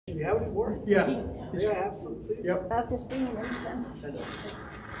you have any more? Yeah. Yeah, absolutely. Yep. That's just being there, son.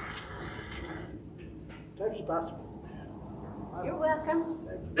 Thank you, Pastor. You're welcome.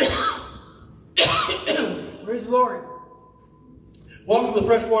 Praise the Lord. Welcome to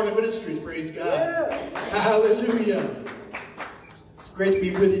Freshwater Ministries. Praise God. Yeah. Hallelujah. It's great to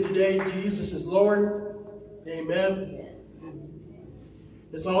be with you today. Jesus is Lord. Amen.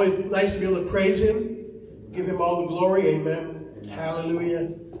 It's always nice to be able to praise Him. Give Him all the glory. Amen.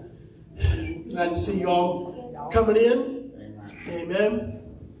 Hallelujah. Glad to see you all coming in. Amen.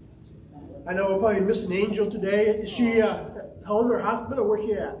 I know we'll probably miss an Angel today. Is she home or hospital? Where's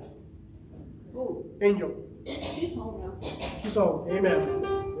she at? Oh, Angel. she's home now. She's home. Amen.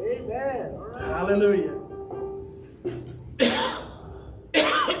 Amen. All right. Hallelujah.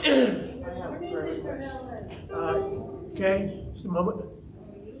 Okay, just a moment.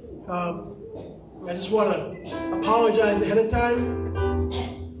 I just want to apologize ahead of time.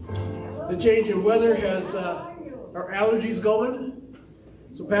 The change in weather has our allergies going.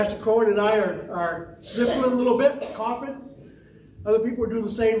 So Pastor Cohen and I are sniffling a little bit, coughing. Other people are doing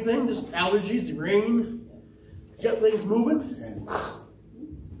the same thing, just allergies, the rain, get things moving.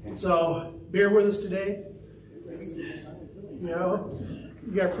 So bear with us today. You know,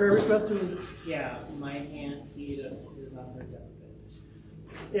 you got a prayer request? Yeah, my Aunt Edith is on her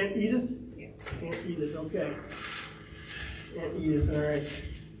deathbed. Aunt Edith? Yeah. Aunt Edith, okay. Aunt Edith, all right.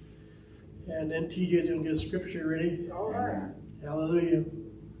 And then TJ's going to get a scripture ready. All right. Hallelujah.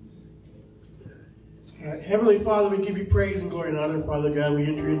 All right. Heavenly Father, we give you praise and glory and honor, Father God. We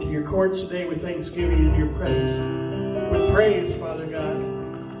enter into your courts today with thanksgiving in your presence. With praise, Father God.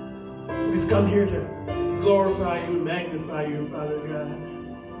 We've come here to glorify you and magnify you, Father God.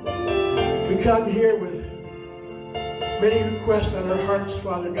 We come here with many requests on our hearts,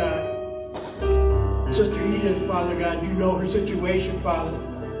 Father God. Sister Edith, Father God, you know her situation, Father.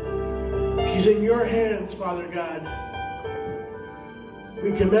 She's in your hands, Father God.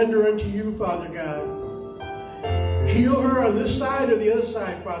 We commend her unto you, Father God. Heal her on this side or the other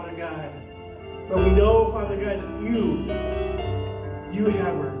side, Father God. But we know, Father God, that you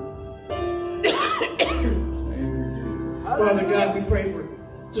have her. Father God, we pray for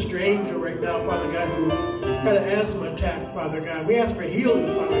Sister Angel right now, Father God, who had an asthma attack, Father God. We ask for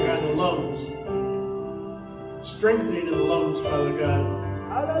healing, Father God, in the lungs. Strengthening in the lungs, Father God.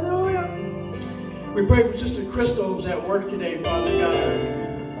 Hallelujah. We pray for Sister Crystal who's at work today, Father God.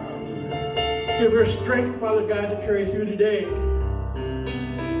 Give her strength, Father God, to carry through today.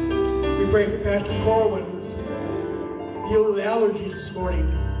 We pray for Pastor Corwin who's dealing with allergies this morning.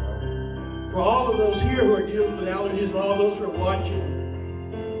 For all of those here who are dealing with allergies and all those who are watching.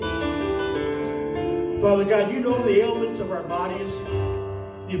 Father God, you know the ailments of our bodies,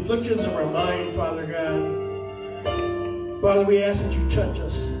 the afflictions of our mind, Father God. Father, we ask that you touch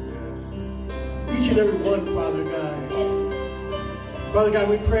us. Each and every one, Father God. Father God,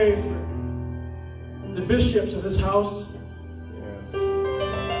 we pray for the bishops of this house.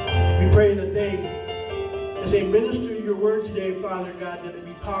 We pray that they, as they minister your word today, Father God, that it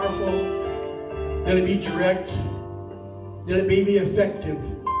be powerful, that it be direct, that it may be effective.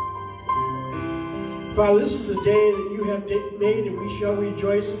 Father, this is a day that you have made, and we shall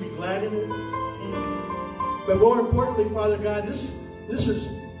rejoice and be glad in it. But more importantly, Father God, this is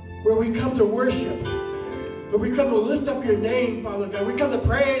where we come to worship, where we come to lift up your name, Father God. We come to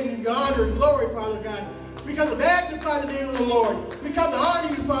praise and honor and glory, Father God. We come to magnify the name of the Lord. We come to honor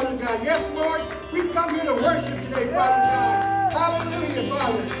you, Father God. Yes, Lord, we've come here to worship today, Father God. Hallelujah,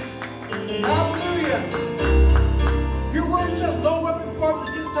 Father. Hallelujah. Your word says no weapon formed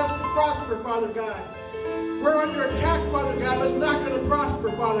against us to prosper, Father God. We're under attack, Father God, but it's not going to prosper,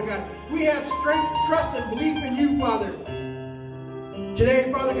 Father God. We have strength, trust, and belief in you, Father.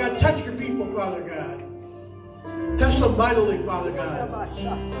 Today, Father God, touch your people, Father God. Touch them mightily, Father God.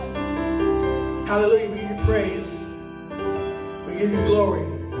 Hallelujah, we give you praise. We give you glory.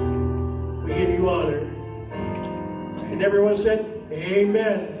 We give you honor. And everyone said,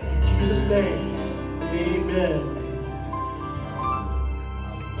 amen. In Jesus' name, amen.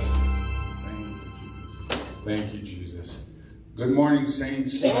 Thank you, Jesus. Good morning,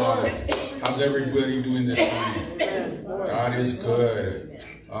 saints. How's everybody doing this morning? God is good.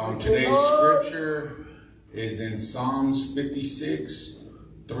 Today's scripture is in Psalms 56,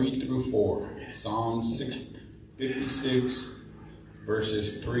 3 through 4. Psalms 56,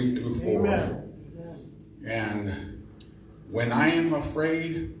 verses 3 through 4. Amen. And when I am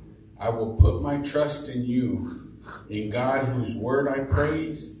afraid, I will put my trust in you. In God, whose word I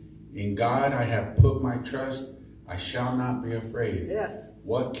praise, in God I have put my trust. I shall not be afraid. Yes.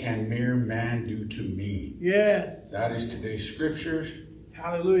 What can mere man do to me? Yes. That is today's scripture.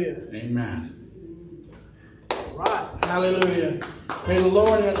 Hallelujah. Amen. Right. Hallelujah. May the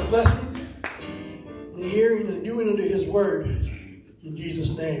Lord add a blessing in the hearing and doing unto his word. In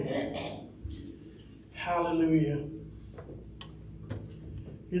Jesus' name. Hallelujah.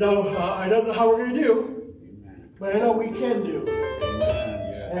 You know, I don't know how we're going to do, but I know we can do.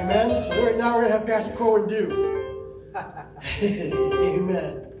 Amen. So right now we're going to have Pastor Cohen do.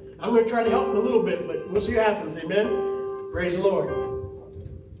 Amen. I'm going to try to help him a little bit, but we'll see what happens. Amen. Praise the Lord.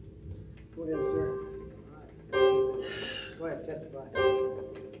 Go ahead, sir. Go ahead, testify.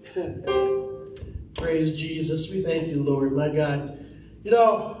 Praise Jesus. We thank you, Lord, my God. You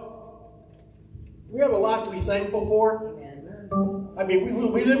know, we have a lot to be thankful for. I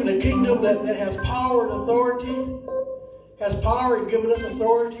mean, we live in a kingdom that has power and authority, has power and given us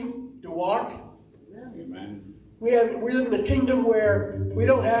authority to walk. Amen. We live in a kingdom where we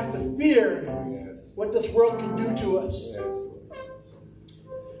don't have to fear what this world can do to us.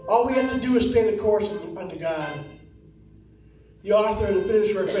 All we have to do is stay the course unto God, the author and the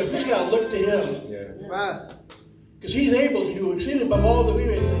finisher of our faith. We got to look to him. Right. Because he's able to do exceeding above all that we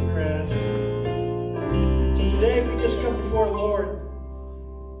may think or ask. So today we just come before the Lord.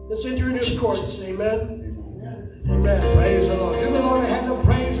 Let's enter into his courts. Amen. Amen. Praise the Lord. Give the Lord a hand of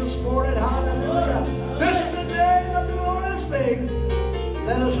praise this morning. Hallelujah. This is the day that the Lord has made.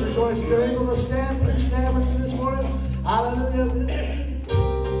 Let us rejoice. If you're able to stand, please stand with me this morning. Hallelujah.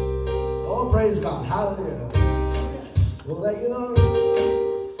 Oh, praise God. Hallelujah. We'll let you know.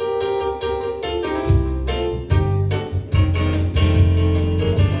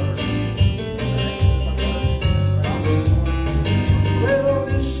 Well,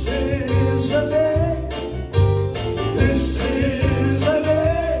 this is a day. This is a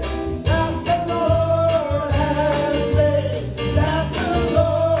day that the Lord has made. That the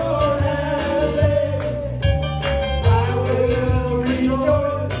Lord has made. I will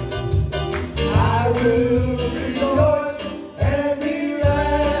rejoice. I will rejoice and be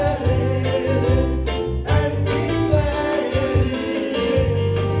glad in it. And be glad in it.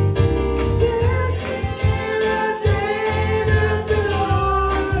 This is a day that the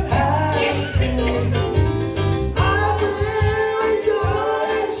Lord has made.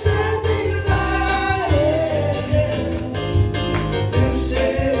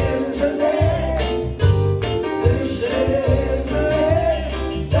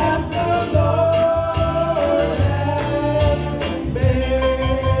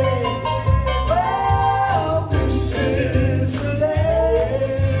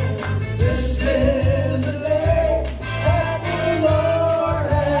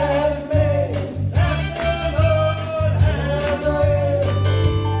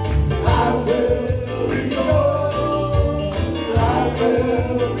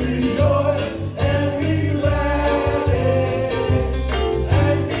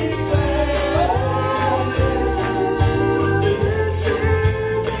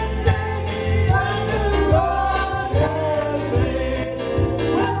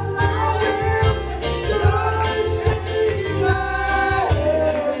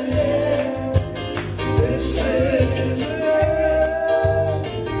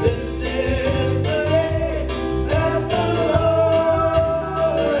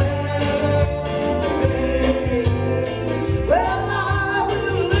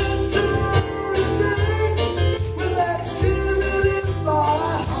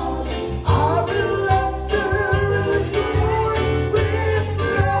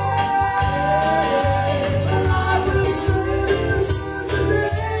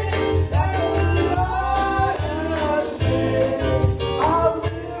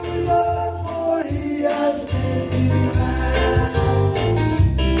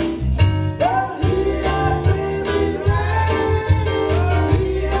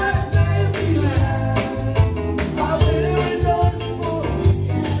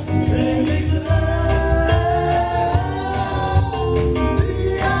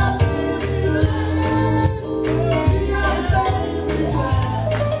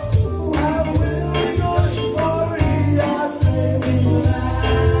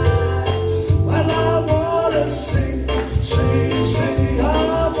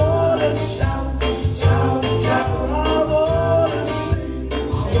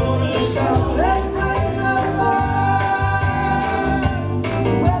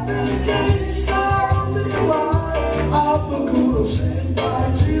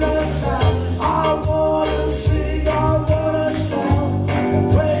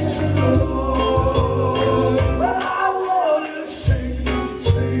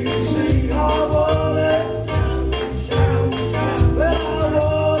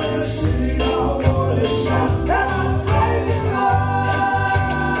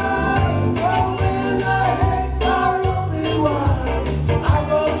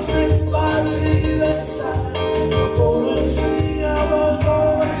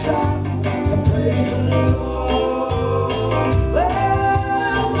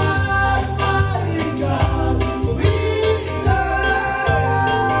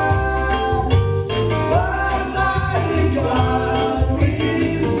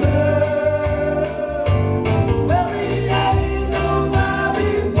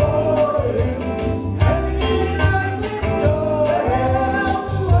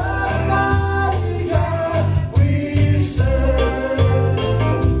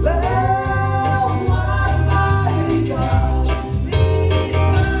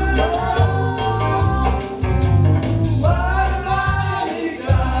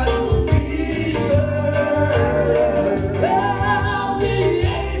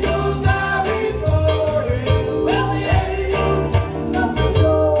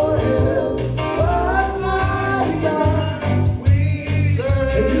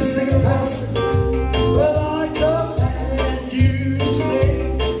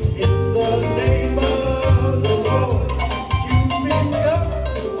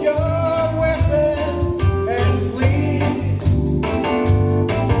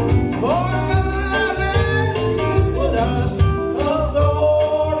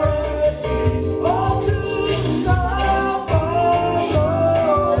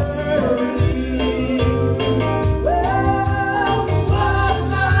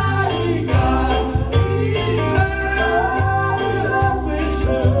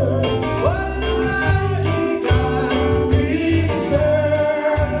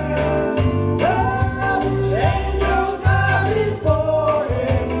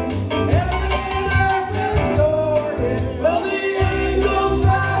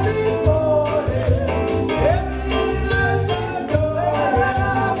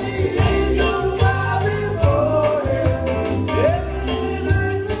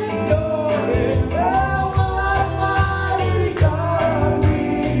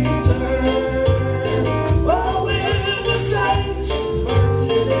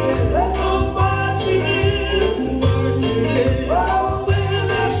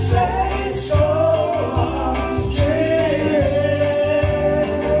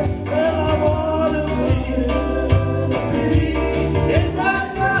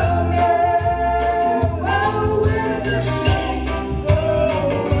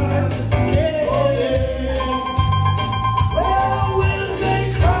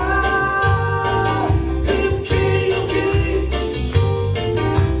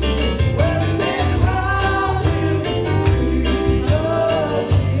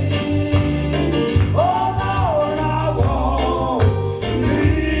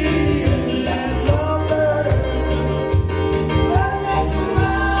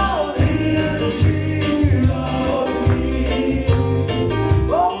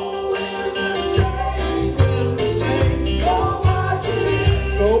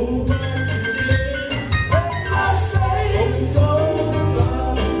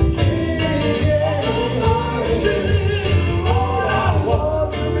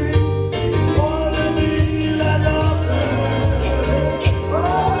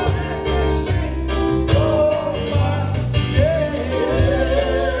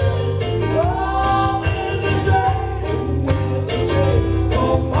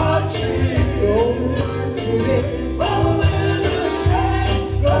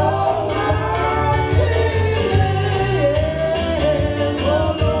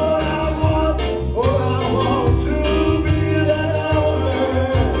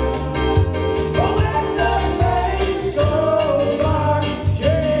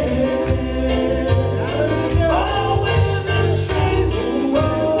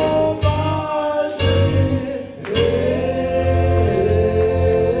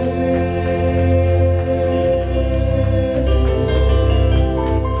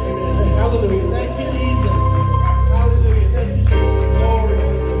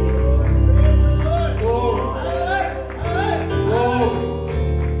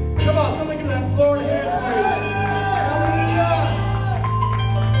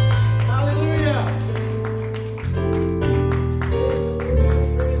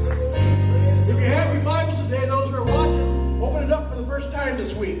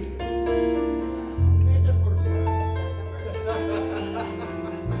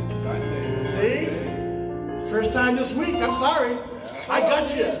 I'm sorry. I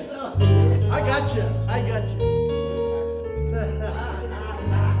got you. I got you. I got you.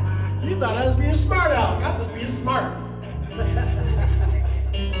 You thought I was being smart, Al. I was being smart.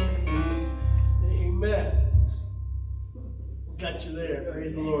 Amen. Got you there.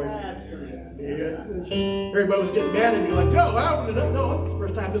 Praise the Lord. Yeah. Everybody was getting mad at me like, no, I opened it up. No, it's the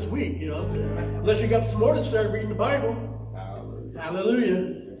first time this week, you know. Unless you got this morning and started reading the Bible.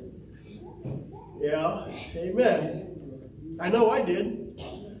 Hallelujah. Yeah. Amen. I know I did.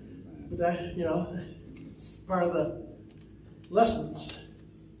 But that, you know, it's part of the lessons.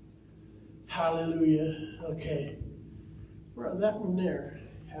 Hallelujah. Okay. We're on that one there.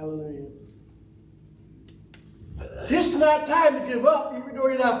 Hallelujah. It's not time to give up, even though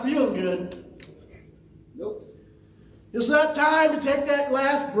you're not feeling good. Nope. It's not time to take that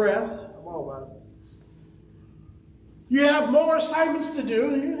last breath. Come on, man. You have more assignments to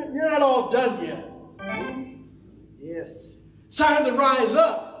do. You're not all done yet. Yes. It's time to rise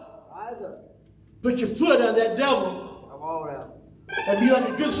up. Rise up. Put your foot on that devil Come on now. and be like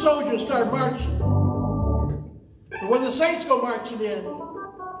a good soldier and start marching. But when the saints go marching in,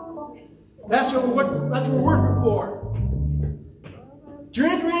 that's what we're working for. To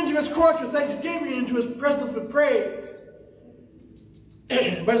enter into his courts with thanksgiving, into his presence with praise.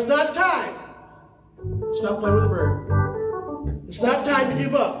 But it's not time. Stop playing with the bird. It's not time to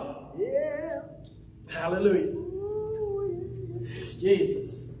give up. Yeah. Hallelujah.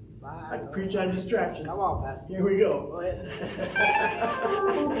 Jesus. I can preach on distraction. Come on, man. Here we go. Go ahead.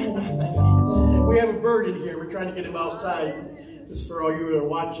 We have a bird in here. We're trying to get him outside. This is for all you who are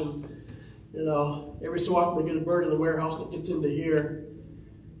watching. You know, every so often they get a bird in the warehouse that gets into here.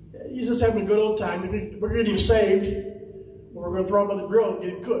 He's just having a good old time. We're getting him saved. Or we're going to throw him on the grill and get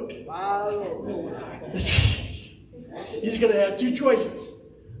him cooked. Wow. He's going to have two choices.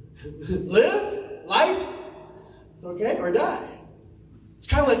 Live, life, okay, or die. It's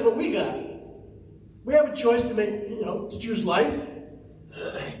kind of like what we got. We have a choice to make, you know, to choose life.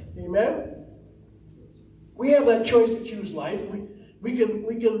 Amen? We have that choice to choose life. We can,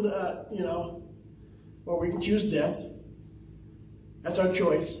 you know, or we can choose death. That's our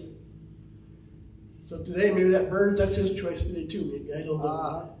choice. So today, maybe that bird, that's his choice today too. Maybe, I don't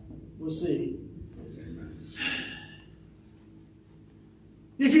know. We'll see.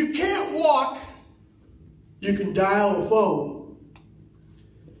 If you can't walk, you can dial a phone.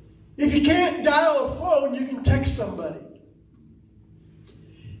 If you can't dial a phone, you can text somebody.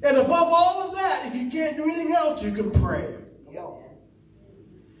 And above all of that, if you can't do anything else, you can pray.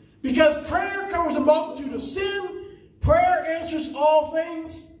 Because prayer covers a multitude of sin. Prayer answers all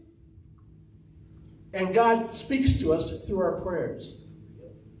things. And God speaks to us through our prayers.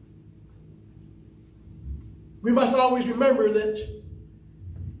 We must always remember that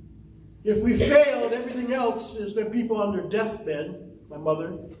if we failed everything else, there's been people on their deathbed, my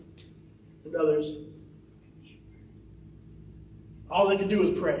mother and others, all they can do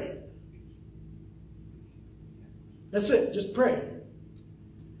is pray. That's it, just pray.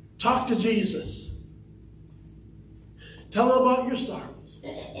 Talk to Jesus. Tell him about your sorrows.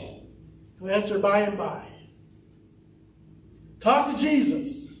 He'll answer by and by. Talk to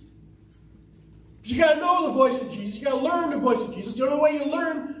Jesus. You got to know the voice of Jesus. You got to learn the voice of Jesus. The only way you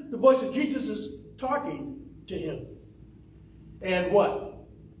learn the voice of Jesus is talking to him. And what?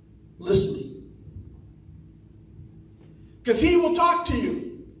 Listening. Because he will talk to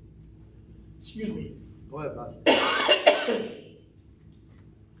you. Excuse me. Go ahead, bud.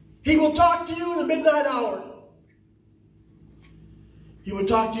 He will talk to you in the midnight hour. He will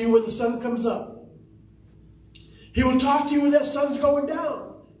talk to you when the sun comes up. He will talk to you when that sun's going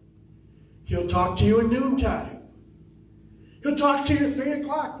down. He'll talk to you in noontime. He'll talk to you at 3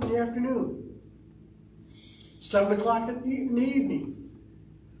 o'clock in the afternoon. 7 o'clock in the evening.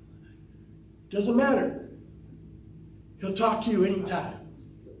 Doesn't matter. He'll talk to you anytime.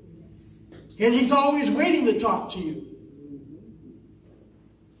 And he's always waiting to talk to you.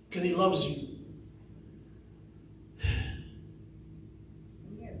 Because he loves you.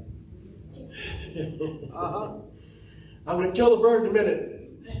 I'm going to kill the bird in a minute.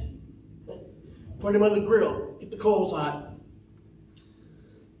 Put him on the grill. Get the coals hot.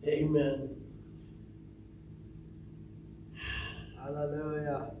 Amen.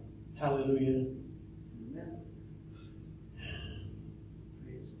 Hallelujah. Hallelujah.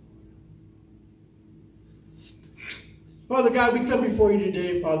 Father God, we come before you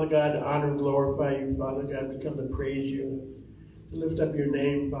today, Father God, to honor and glorify you, Father God. We come to praise you, to lift up your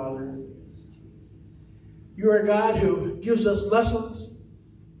name, Father. You are a God who gives us lessons.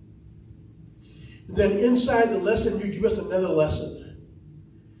 And then inside the lesson, you give us another lesson.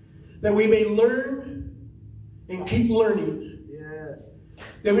 That we may learn and keep learning. Yes.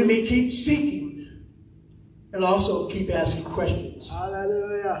 That we may keep seeking and also keep asking questions.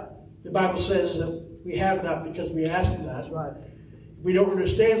 Hallelujah. The Bible says that we have not because we ask not. That's right. We don't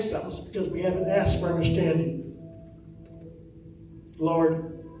understand something it's because we haven't asked for understanding.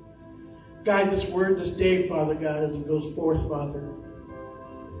 Lord, guide this word this day, Father God, as it goes forth, Father.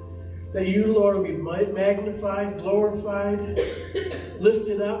 That you, Lord, will be magnified, glorified,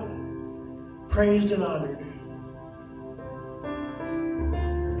 lifted up, praised, and honored.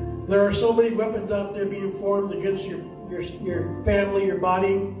 There are so many weapons out there being formed against your family, your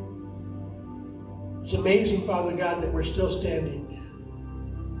body. It's amazing, Father God, that we're still standing.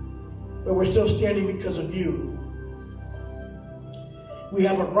 But we're still standing because of you. We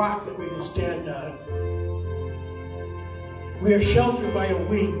have a rock that we can stand on. We are sheltered by your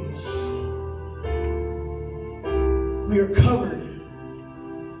wings. We are covered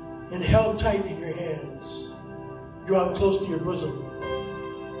and held tight in your hands, drawn close to your bosom.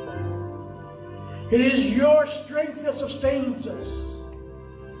 It is your strength that sustains us.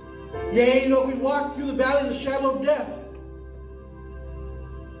 Yea, though we walk through the valley of the shadow of death,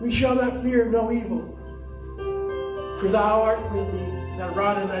 we shall not fear no evil. For thou art with me, thy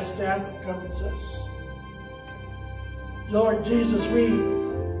rod and thy staff comforts us. Lord Jesus, we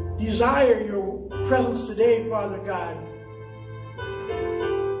desire your presence today, Father God,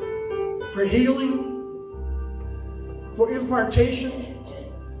 for healing, for impartation,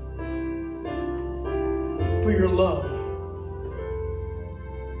 for your love.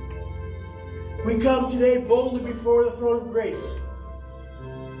 We come today boldly before the throne of grace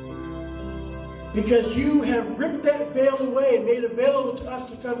because you have ripped that veil away and made available to us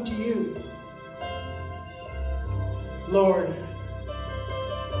to come to you. Lord,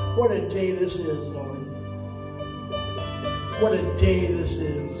 what a day this is, Lord. What a day this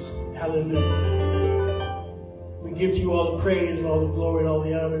is. Hallelujah. We give to you all the praise and all the glory and all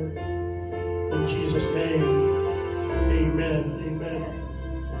the honor. In Jesus' name, amen. Amen.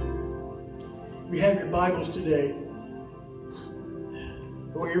 We have your Bibles today,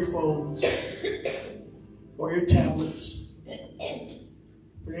 or your phones, or your tablets,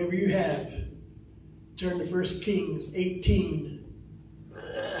 whatever you have. Turn to 1 Kings 18.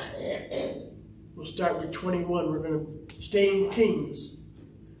 We'll start with 21. We're going to stay in Kings,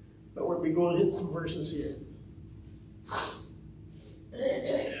 but we'll be going to hit some verses here.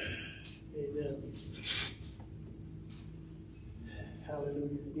 Amen.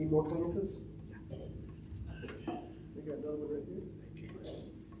 Hallelujah. Need more cleanses? We got another one right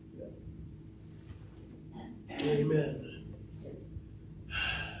here. Amen.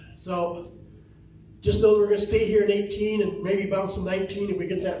 So, just know we're going to stay here at 18 and maybe bounce to 19 if we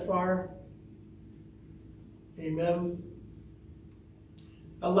get that far. Amen.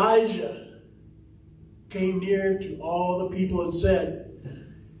 Elijah came near to all the people and said,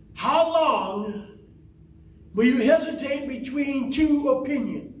 how long will you hesitate between two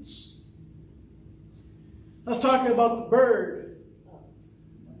opinions? Let's talk about the bird.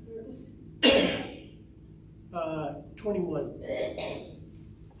 21.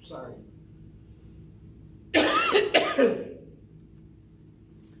 Sorry.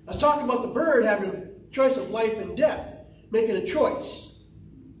 Let's talk about the bird having a choice of life and death, making a choice.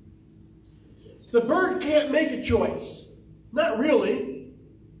 The bird can't make a choice. Not really.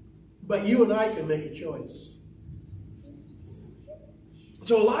 But you and I can make a choice.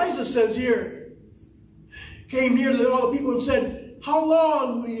 So Elijah says here, came near to all the people and said, how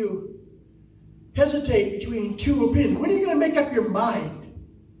long will you hesitate between two opinions? When are you going to make up your mind?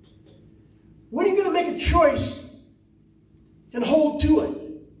 When are you going to make a choice and hold to it?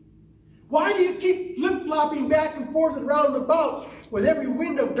 Why do you keep flip-flopping back and forth and round and about with every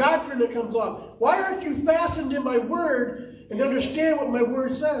wind of doctrine that comes along? Why aren't you fastened in my word and understand what my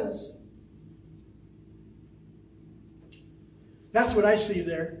word says? That's what I see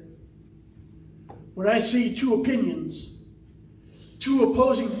there. When I see two opinions, two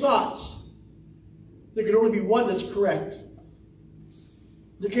opposing thoughts, there can only be one that's correct.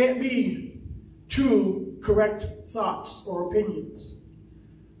 There can't be two correct thoughts or opinions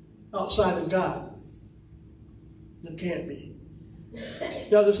outside of God. There can't be.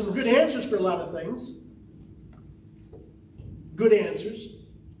 Now, there's some good answers for a lot of things. Good answers.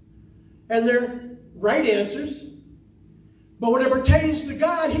 And they're right answers. But when it pertains to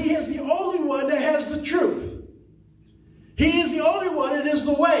God, He is the only one that has the truth. He is the only one that is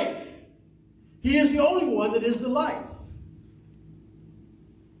the way. He is the only one that is the life.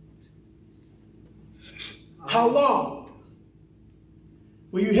 How long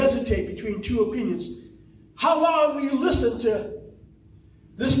will you hesitate between two opinions? How long will you listen to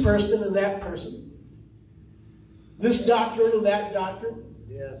this person and that person? this doctrine and that doctrine?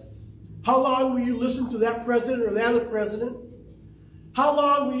 Yes. How long will you listen to that president or the other president? How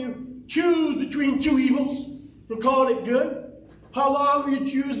long will you choose between two evils and call it good? How long will you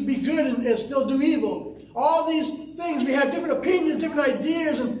choose to be good and still do evil? All these things, we have different opinions, different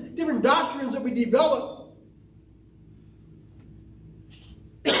ideas, and different doctrines that we develop.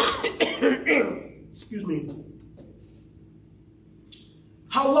 Excuse me.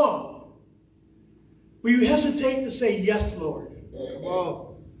 How long will you hesitate to say, yes, Lord, Come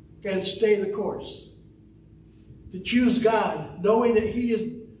on. and stay the course? To choose God, knowing that He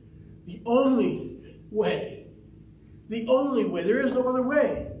is the only way. The only way. There is no other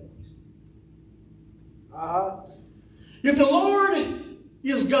way. If the Lord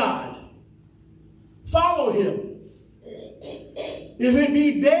is God, follow Him. If it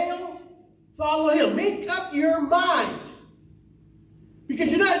be Baal, follow him. Make up your mind. Because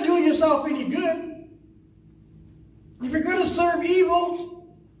you're not doing yourself any good. If you're going to serve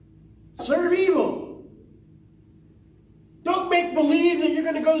evil, serve evil. Don't make believe that you're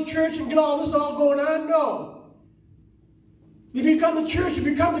going to go to church and get all this all going on. No. If you come to church, if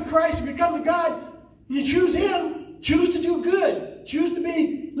you come to Christ, if you come to God, you choose Him, choose to do good. Choose to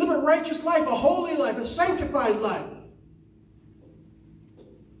live a righteous life, a holy life, a sanctified life.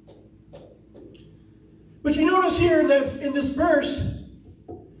 But you notice here in this verse,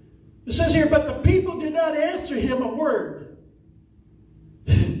 it says here, but the people did not answer him a word.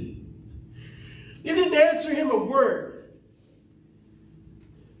 They didn't answer him a word.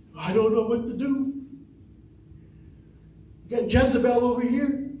 I don't know what to do. You got Jezebel over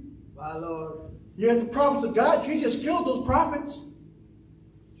here. My Lord. You got the prophets of God. She just killed those prophets.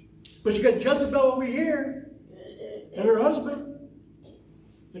 But you got Jezebel over here and her husband,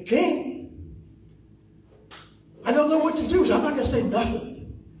 the king. I don't know what to do, so I'm not going to say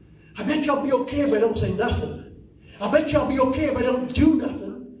nothing. I bet y'all be okay if I don't say nothing. I bet y'all be okay if I don't do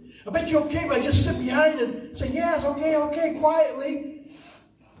nothing. I bet you're okay if I just sit behind and say, yes, okay, okay, quietly.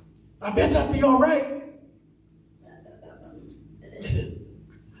 I bet that'd be all right.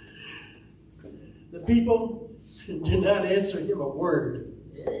 The people did not answer him a word.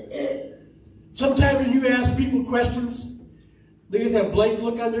 Sometimes when you ask people questions, they get that blank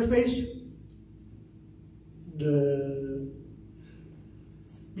look on their face.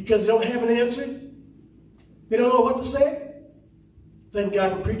 Because they don't have an answer. They don't know what to say. Thank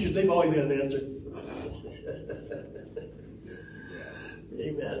God for preachers, they've always got an answer.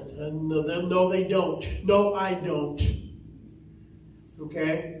 Amen. And no, they don't. No, I don't.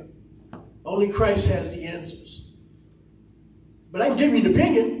 Okay? Only Christ has the answers. But I can give you an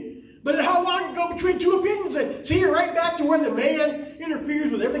opinion. But how long you go between two opinions? See, you're right back to where the man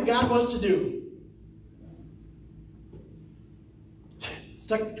interferes with everything God wants to do.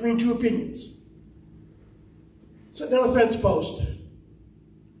 Stuck between two opinions. Sitting on a fence post.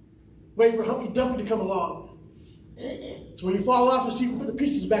 Waiting for Humpty Dumpty to come along. So when you fall off, you see you can put the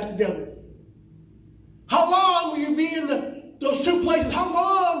pieces back together. How long will you be in those two places? How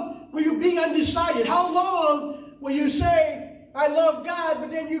long will you be undecided? How long will you say, I love God,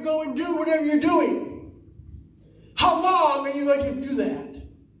 but then you go and do whatever you're doing? How long are you going to do that?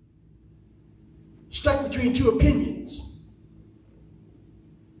 Stuck between two opinions.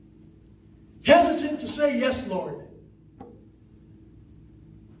 Hesitant to say, yes, Lord.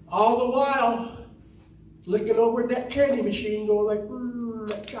 All the while, looking over at that candy machine, going like,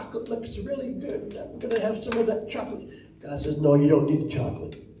 that chocolate looks really good. I'm going to have some of that chocolate. God says, no, you don't need the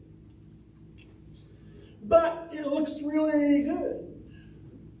chocolate. But it looks really good.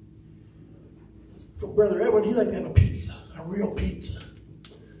 For Brother Edwin, he'd like to have a pizza, a real pizza.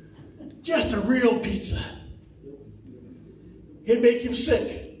 Just a real pizza. It'd make him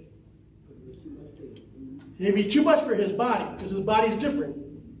sick. It'd be too much for his body, because his body's different.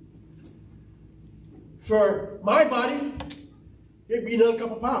 For my body, it'd be another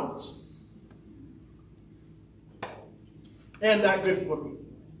couple pounds. And not good for me.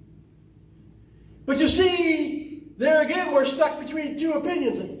 But you see, there again, we're stuck between two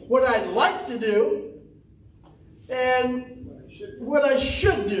opinions. What I'd like to do and what I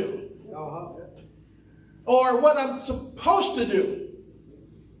should do. Or what I'm supposed to do.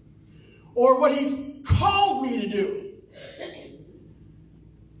 Or what He's called me to do.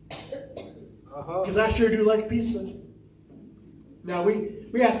 Because I sure do like pizza. Now, we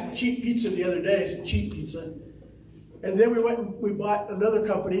had some cheap pizza the other day, some cheap pizza. And then we went and we bought another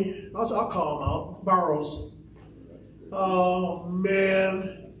company. I'll call them out. Barrows. Oh,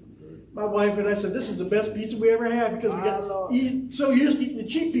 man. My wife and I said, this is the best pizza we ever had, because we got so used to eating the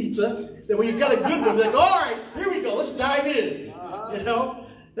cheap pizza that when you got a good one, we're like, all right, here we go. Let's dive in. You know?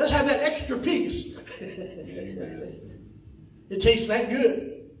 Let's have that extra piece. It tastes that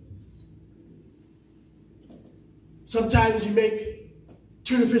good. Sometimes you make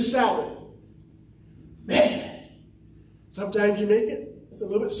tuna fish salad. Man. Sometimes you make it, it's a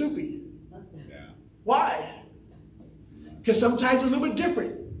little bit soupy. Why? Because sometimes it's a little bit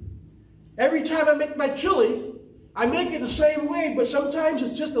different. Every time I make my chili, I make it the same way, but sometimes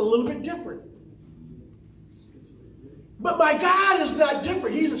it's just a little bit different. But my God is not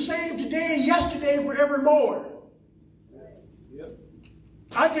different. He's the same today, yesterday, and forevermore.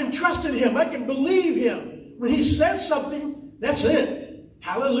 I can trust in him. I can believe him. When he says something, that's it.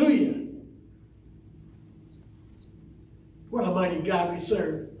 Hallelujah. What a mighty God we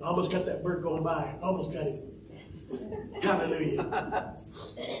serve. I almost got that bird going by. Almost got it. Hallelujah.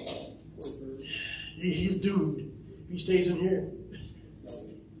 He's doomed if he stays in here.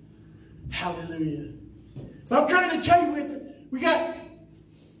 Hallelujah. But I'm trying to tell you, we got,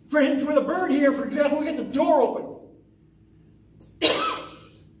 for the bird here, for example, we got the door open.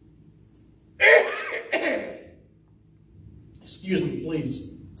 Excuse me,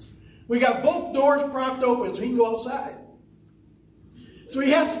 please. We got both doors propped open so he can go outside. So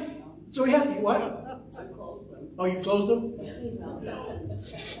he has to, what? I closed them. Oh, you closed them?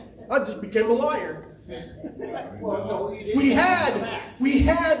 I just became a liar. We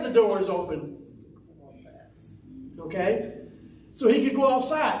had the doors open. Okay? So he could go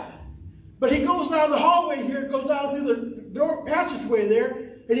outside. But he goes down the hallway here, goes down through the door passageway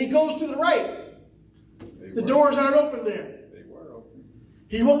there, and he goes to the right. The doors aren't open there.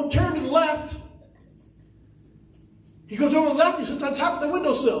 He won't turn to the left. He goes over to the left, he sits on top of the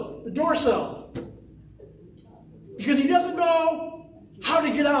windowsill, the door sill. Because he doesn't know how to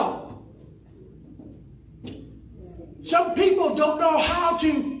get out. Some people don't know how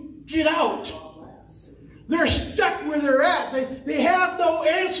to get out. They're stuck where they're at. They have no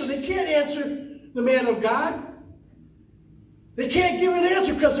answer. They can't answer the man of God. They can't give an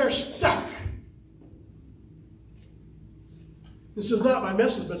answer because they're stuck. This is not my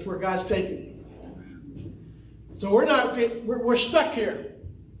message, but it's where God's taking me. So we're stuck here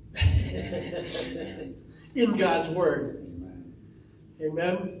in God's word.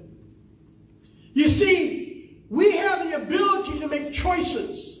 Amen. You see, we have the ability to make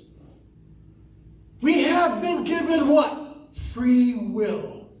choices. We have been given what? Free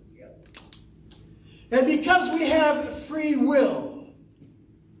will. And because we have free will,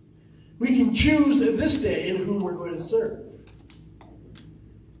 we can choose this day in whom we're going to serve.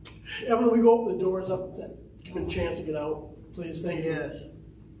 Evelyn, we go open the doors up, give him a chance to get out. Please, thank you. Yes.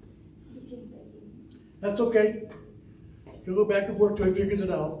 That's okay. He'll go back and forth till he figures it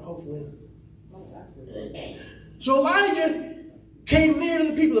out, hopefully. So Elijah came near to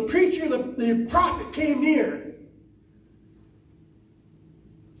the people. The preacher, the prophet came near.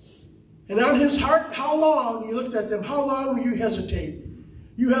 And on his heart, how long, he looked at them, how long will you hesitate?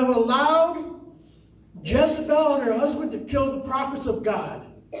 You have allowed Jezebel and her husband to kill the prophets of God.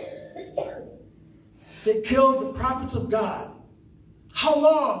 They killed the prophets of God. How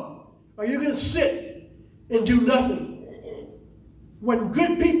long are you going to sit and do nothing? When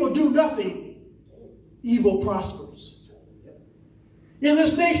good people do nothing, evil prospers. In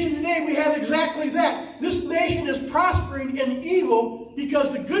this nation today, we have exactly that. This nation is prospering in evil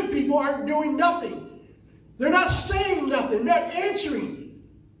because the good people aren't doing nothing. They're not saying nothing. They're not answering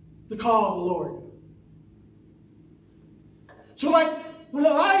the call of the Lord. So like when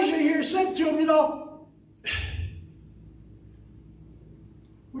Elijah here said to him, you know,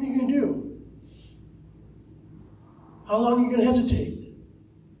 what are you going to do? How long are you going to hesitate?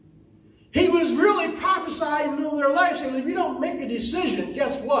 He was really prophesying into their life, saying, if you don't make a decision,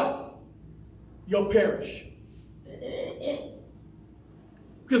 guess what? You'll perish.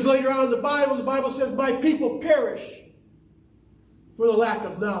 Because later on in the Bible says, my people perish for the lack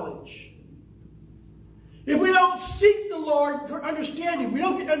of knowledge. If we don't seek the Lord for understanding, we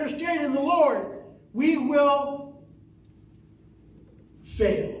don't get understanding in the Lord, we will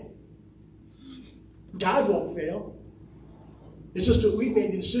fail. God won't fail. It's just that we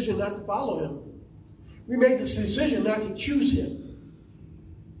made the decision not to follow him. We made this decision not to choose him.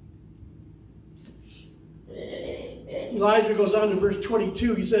 Elijah goes on in verse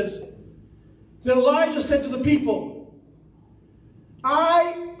 22. He says, then Elijah said to the people,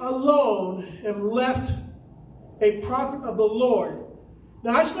 I alone am left a prophet of the Lord.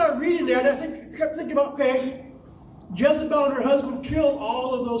 Now I started reading that, and I kept thinking about, okay, Jezebel and her husband killed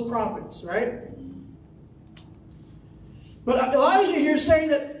all of those prophets, right? But Elijah here is saying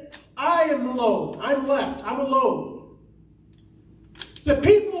that I am alone. I'm left. I'm alone. The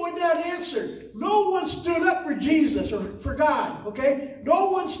people would not answer. No one stood up for Jesus or for God, okay? No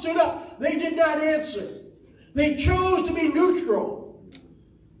one stood up. They did not answer. They chose to be neutral.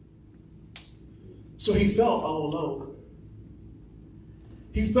 So he felt all alone.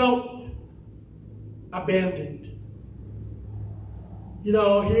 He felt abandoned. You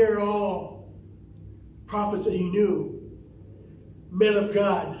know, here are all prophets that he knew, men of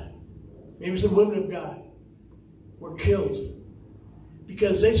God, maybe some women of God, were killed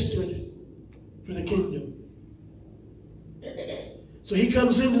because they stood for the kingdom. So he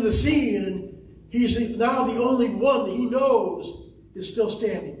comes into the scene, and he's now the only one he knows is still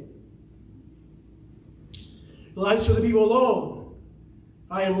standing. Elijah said to the people, alone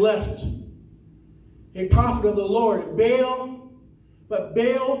I am left, a prophet of the Lord. But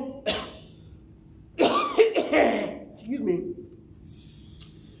Baal, excuse me,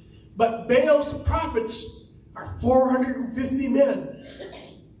 but Baal's prophets are 450 men,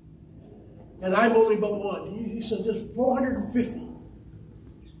 and I'm only but one. He said there's 450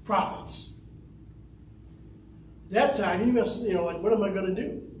 prophets. That time he must, like, what am I going to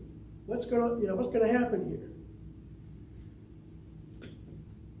do? What's going to happen here?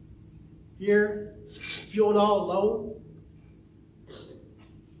 Here, feeling all alone.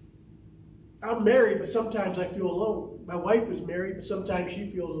 I'm married, but sometimes I feel alone. My wife is married, but sometimes she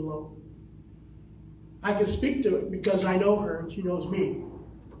feels alone. I can speak to it because I know her and she knows me.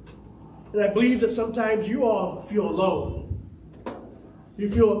 And I believe that sometimes you all feel alone. You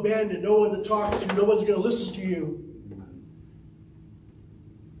feel abandoned, no one to talk to, no one's going to listen to you.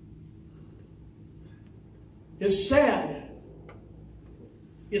 It's sad.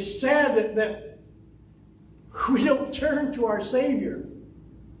 It's sad that we don't turn to our Savior.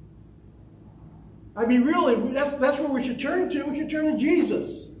 I mean, really, that's where we should turn to. We should turn to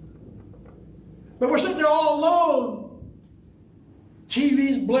Jesus. But we're sitting there all alone.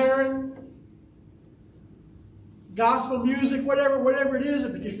 TV's blaring. Gospel music, whatever it is,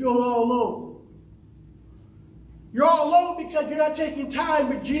 but you feel all alone. You're all alone because you're not taking time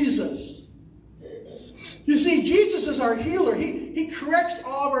with Jesus. You see, Jesus is our healer. He corrects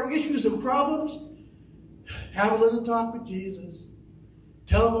all of our issues and problems. Have a little talk with Jesus.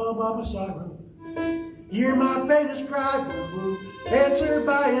 Tell him all about my sorrow. Hear my faintest cry, answer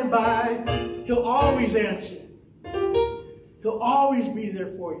by and by. He'll always answer. He'll always be there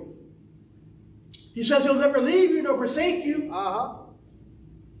for you. He says he'll never leave you nor forsake you.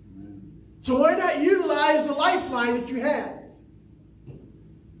 So why not utilize the lifeline that you have?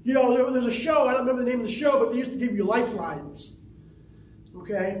 You know, there's a show, I don't remember the name of the show, but they used to give you lifelines.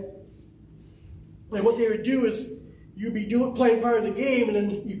 Okay? And what they would do is, you'd be playing part of the game, and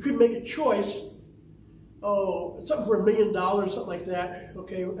then you could make a choice. Oh, something for $1 million, something like that.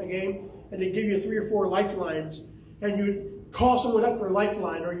 Okay, a game. And they'd give you 3 or 4 lifelines. And you'd call someone up for a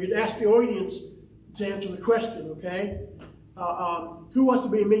lifeline, or you'd ask the audience to answer the question, okay? Who Wants to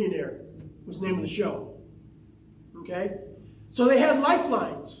Be a Millionaire was the name of the show. Okay? So they had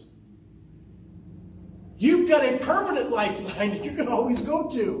lifelines. You've got a permanent lifeline that you can always go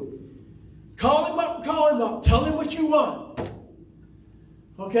to. Call him up, tell him what you want.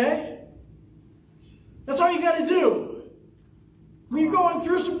 Okay? That's all you got to do. When you're going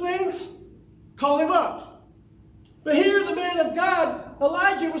through some things, call him up. But here the man of God,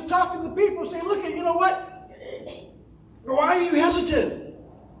 Elijah, was talking to the people, saying, look, you know what? Why are you hesitant?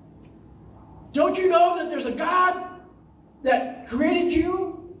 Don't you know that there's a God that created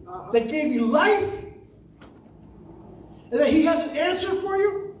you, that gave you life, and that he has an answer for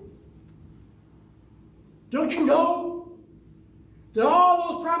you? Don't you know that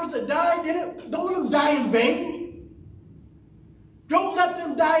all those prophets that died, don't let them die in vain? Don't let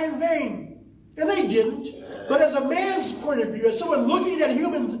them die in vain. And they didn't. But as a man's point of view, as someone looking at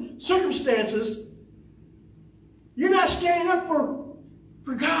human circumstances, you're not standing up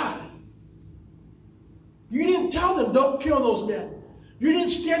for God. You didn't tell them, don't kill those men. You didn't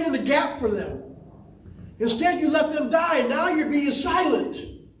stand in the gap for them. Instead, you let them die, and now you're being silent.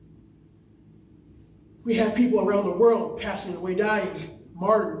 We have people around the world passing away, dying,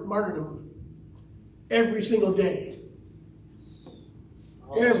 martyrdom, every single day.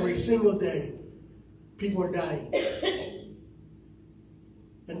 Every single day, people are dying.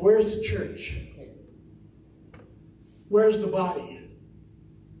 And where's the church? Where's the body?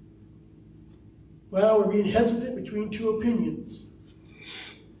 Well, we're being hesitant between 2 opinions.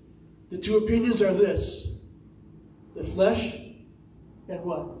 The 2 opinions are this: the flesh and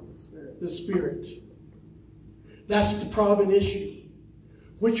what? The spirit. That's the problem issue.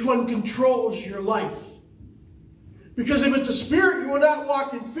 Which one controls your life? Because if it's the spirit, you will not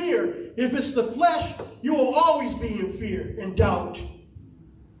walk in fear. If it's the flesh, you will always be in fear and doubt.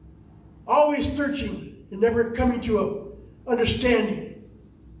 Always searching and never coming to an understanding.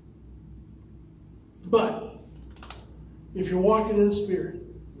 But If you're walking in the Spirit.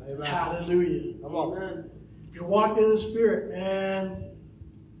 Amen. Hallelujah. Come on. Amen. If you're walking in the Spirit, man,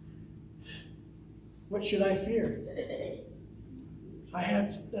 what should I fear?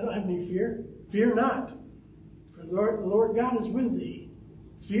 I don't have any fear. Fear not. For the Lord God is with thee.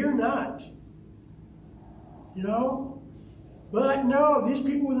 Fear not. You know? But no, these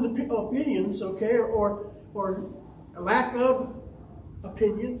people with opinions, okay, or a lack of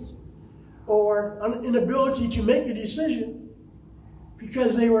opinions, or an inability to make a decision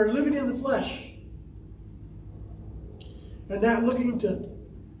because they were living in the flesh and not looking to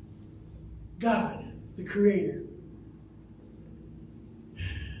God, the Creator.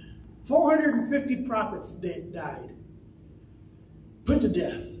 450 prophets died, put to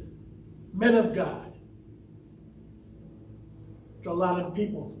death, men of God. It's a lot of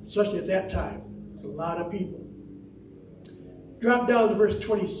people, especially at that time. A lot of people. Drop down to verse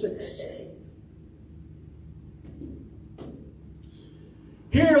 26.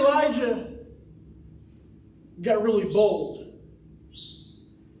 Here Elijah got really bold.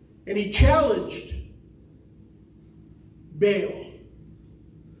 And he challenged Baal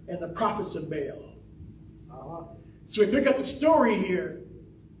and the prophets of Baal. So we pick up the story here.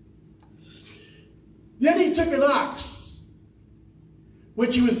 Then he took an ox,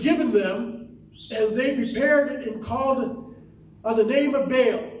 which he was given them, and they prepared it and called it on the name of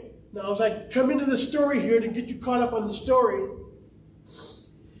Baal. Now, as I come into the story here to get you caught up on the story,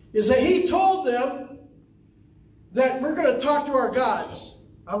 is that he told them that we're going to talk to our gods.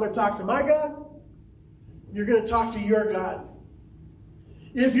 I'm going to talk to my God. You're going to talk to your God.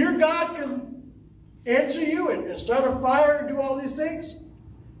 If your God can answer you and start a fire and do all these things,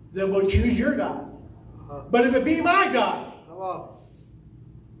 then we'll choose your God. But if it be my God, Come on.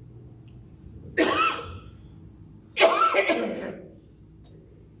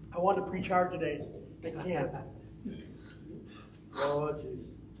 I want to preach hard today. I can't. Oh,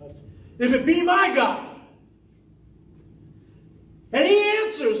 Jesus. If it be my God, and he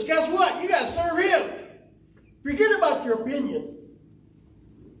answers, guess what? You got to serve him. Forget about your opinion.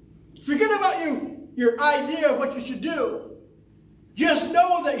 Forget about your idea of what you should do. Just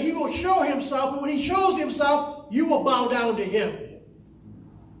know that he will show himself, and when he shows himself, you will bow down to him.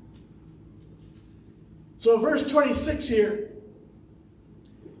 So verse 26 here.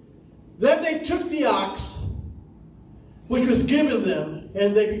 Then they took the ox, which was given them,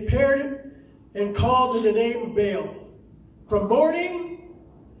 and they prepared it and called in the name of Baal from morning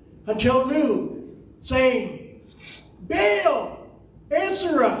until noon, saying, Baal,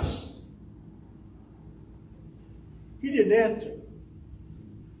 answer us. He didn't answer.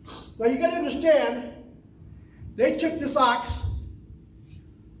 Now you got to understand, they took this ox,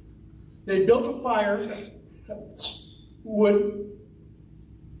 they built a fire, wood,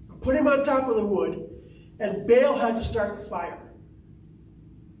 put him on top of the wood, and Baal had to start the fire.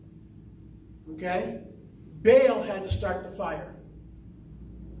 Okay? Baal had to start the fire.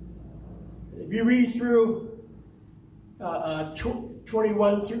 If you read through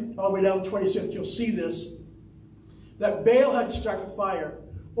 21 through all the way down to 26, you'll see this, that Baal had to start the fire.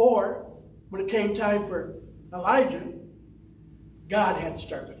 Or, when it came time for Elijah, God had to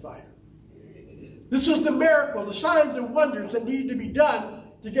start the fire. This was the miracle, the signs and wonders that needed to be done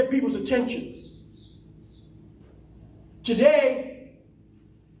to get people's attention. Today,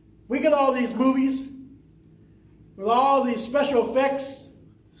 we get all these movies with all these special effects.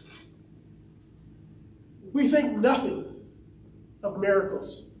 We think nothing of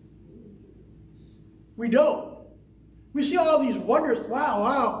miracles. We don't. We see all these wonders. Wow,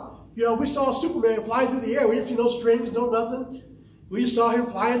 wow. You know, we saw Superman fly through the air. We didn't see no strings, no nothing. We just saw him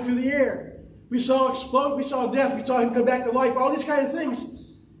flying through the air. We saw explode. We saw death. We saw him come back to life. All these kind of things.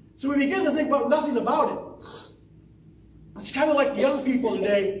 So we begin to think about nothing about it. It's kind of like young people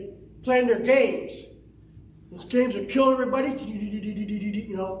today playing their games. Those games are killing everybody,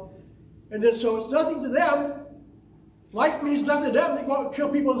 you know. And then so it's nothing to them. Life means nothing to them. They go out and kill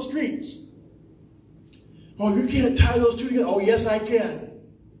people in the streets. Oh, you can't tie those two together. Oh, yes, I can.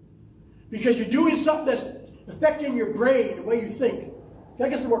 Because you're doing something that's affecting your brain, the way you think. Can I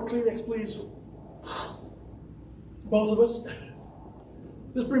get some more Kleenex, please? Both of us.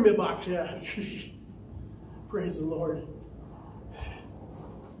 Just bring me a box, yeah. Praise the Lord.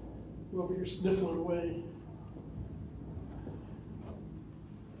 We're over here sniffling away.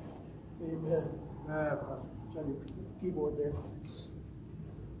 Amen. It's on your keyboard there.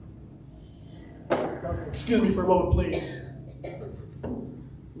 Excuse me for a moment, please.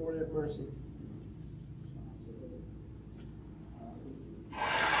 Lord have mercy.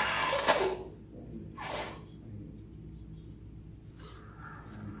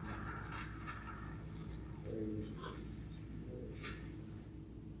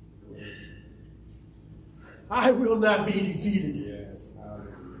 I will not be defeated. Yes.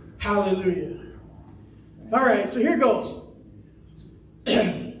 Hallelujah. All right, so here goes.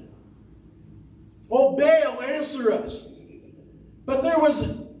 Oh, Baal, answer us. But there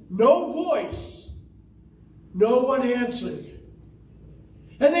was no voice. No one answered.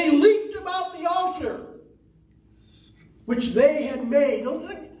 And they leaped about the altar, which they had made.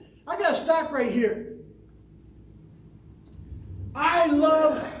 I got to stop right here. I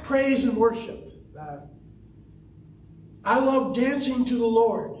love praise and worship. I love dancing to the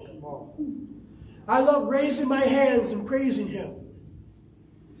Lord. I love raising my hands and praising Him.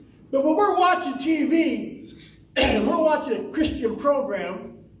 But when we're watching TV, and we're watching a Christian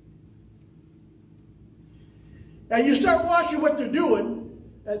program, and you start watching what they're doing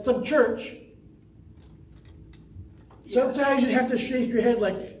at some church, sometimes you have to shake your head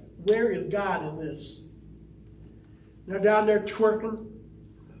like, where is God in this? They're down there twerking.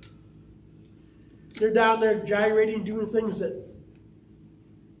 They're down there gyrating, doing things that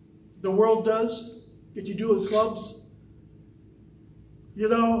the world does, that you do in clubs. You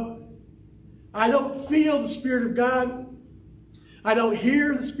know, I don't feel the Spirit of God. I don't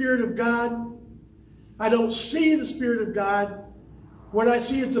hear the Spirit of God. I don't see the Spirit of God. What I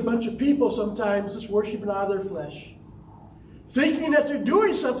see is a bunch of people sometimes just worshiping out of their flesh, thinking that they're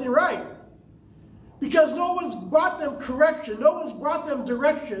doing something right. Because no one's brought them correction. No one's brought them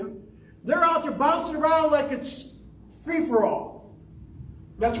direction. They're out there bouncing around like it's free-for-all.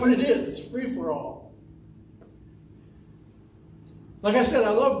 That's what it is. It's free-for-all. Like I said,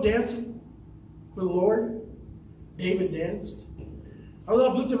 I love dancing for the Lord. David danced. I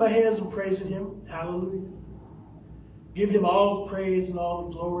love lifting my hands and praising Him. Hallelujah. Give Him all the praise and all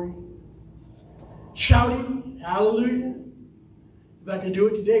the glory. Shouting. Hallelujah. If I could do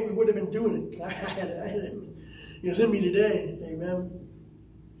it today, we would have been doing it. I had it. It was in me today. Amen.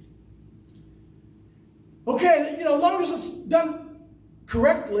 Okay, you know, as long as it's done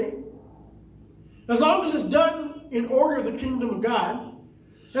correctly, as long as it's done in order of the kingdom of God,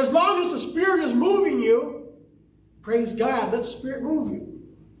 as long as the Spirit is moving you, praise God, let the Spirit move you.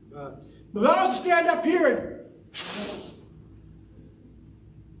 But if I was to stand up here and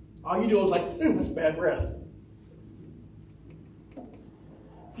all you do is like, that's bad breath.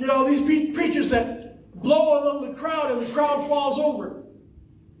 You know, these preachers that blow among the crowd and the crowd falls over.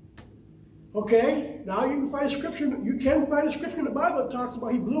 Okay, now you can find a scripture. You can find a scripture in the Bible that talks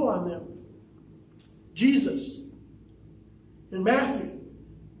about He blew on them. Jesus in Matthew.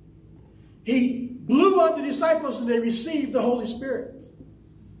 He blew on the disciples and they received the Holy Spirit.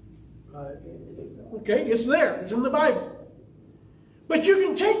 Okay, it's there. It's in the Bible. But you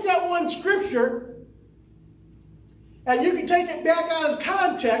can take that one scripture and you can take it back out of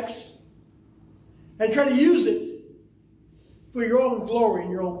context and try to use it for your own glory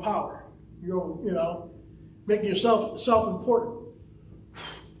and your own power. Your own, you know, making yourself self-important.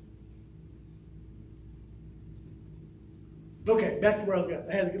 Okay, back to where I was going.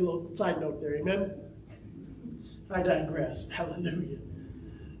 I had to get a little side note there, amen? I digress. Hallelujah.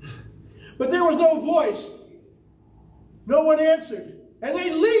 But there was no voice. No one answered. And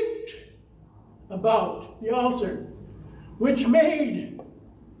they leaped about the altar, which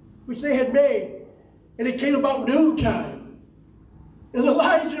they had made. And it came about noontime. And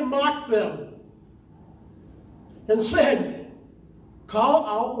Elijah mocked them and said, call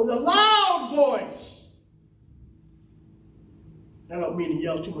out with a loud voice. I don't mean to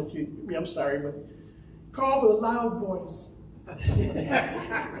yell too much. I'm sorry, but call with a loud voice.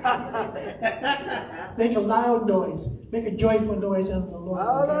 Make a loud noise. Make a joyful noise unto the Lord.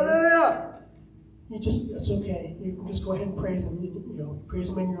 Hallelujah. That's okay. You can just go ahead and praise Him. You know, praise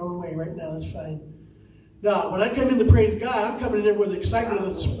Him in your own way right now. That's fine. Now, when I come in to praise God, I'm coming in there with the excitement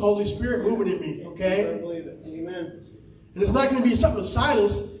of the Holy Spirit moving in me, okay? I believe it. Amen. And it's not going to be something of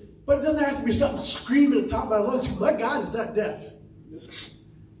silence, but it doesn't have to be something screaming at the top of my lungs. My God is not deaf.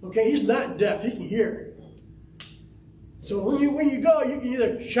 Okay, He's not deaf. He can hear. So when you go, you can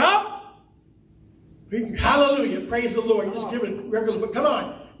either shout, hallelujah, praise the Lord. You just give it regular, but come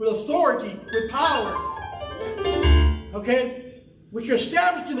on, with authority, with power. Okay? Which you're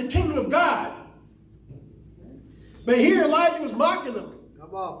established in the kingdom of God. But here Elijah was mocking them.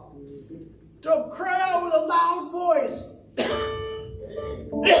 Come on. So cry out with a loud voice.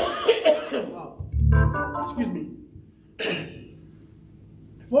 Excuse me.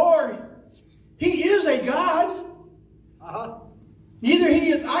 For He is a God. Either He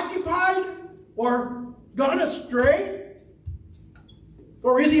is occupied or gone astray.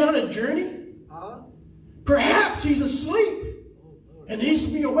 Or is He on a journey? Perhaps He's asleep and needs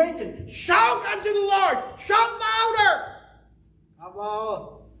to be awakened. Shout unto the Lord. Shout louder. Come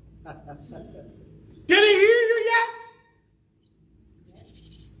on. Did He hear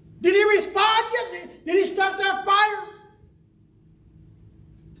Did he start that fire?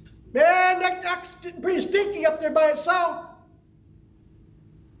 Man, that's getting pretty stinky up there by itself.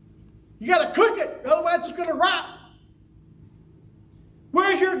 You got to cook it, otherwise it's going to rot.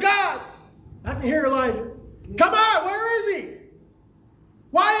 Where's your God? I can hear Elijah. Come on, where is he?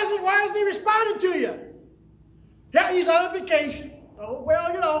 Why isn't he responding to you? Yeah, he's on vacation. Oh,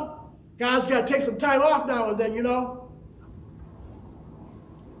 well, you know, God's got to take some time off now and then, you know.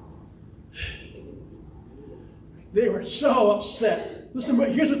 They were so upset. Listen,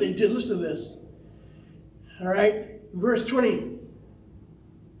 here's what they did. Listen to this. All right, verse 28.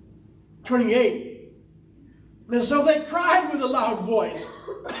 And so they cried with a loud voice.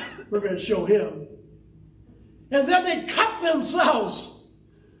 We're going to show him. And then they cut themselves.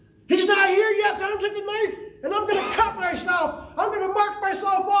 He's not here yet, so I'm taking a knife and I'm going to cut myself. I'm going to mark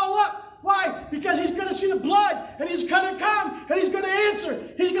myself all up. Why? Because he's going to see the blood and he's going to come and he's going to answer.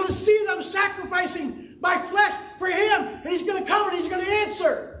 He's going to see them sacrificing my flesh for him and he's going to come and he's going to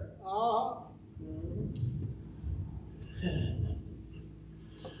answer.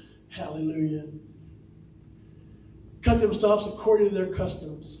 Hallelujah. Cut themselves according to their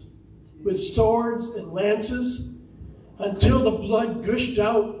customs with swords and lances until the blood gushed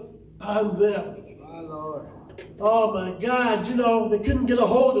out on them. My Lord. Oh my God, you know, they couldn't get a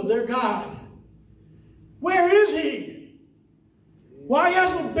hold of their God. Where is he? Why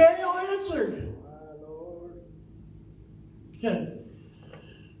hasn't Baal answered? My Lord.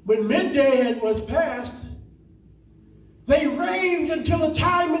 When midday was past, they raved until the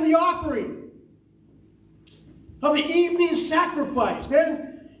time of the offering of the evening sacrifice.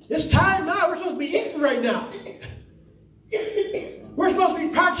 Man, it's time now. We're supposed to be eating right now. We're supposed to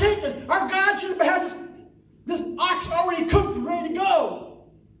be partaking. Our God should have had this ox already cooked and ready to go.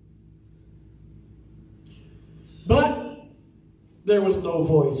 But there was no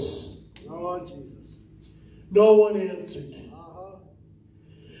voice. Lord Jesus. No one answered.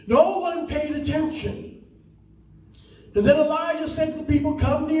 No one paid attention. And then Elijah said to the people,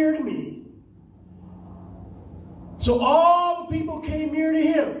 come near to me. So all the people came near to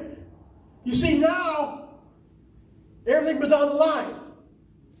him. You see, now, everything was on the line.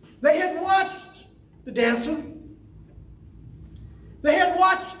 They had watched the dancing. They had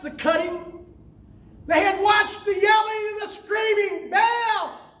watched the cutting. They had watched the yelling and the screaming.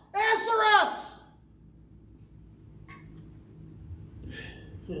 Baal, answer us.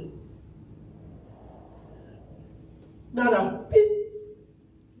 Not a bit.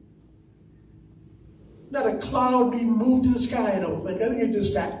 Not a cloud even moved in the sky, I don't think. I think it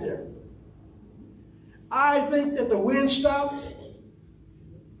just sat there. I think that the wind stopped,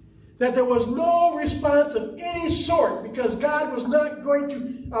 that there was no response of any sort because God was not going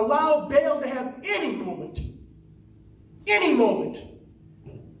to allow Baal to have any moment in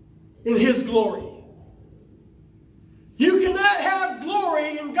his glory. You cannot have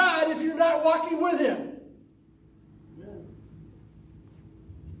glory in God if you're not walking with him.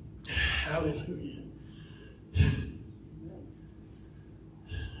 Hallelujah.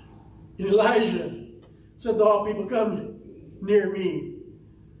 Elijah said to all people, come near me.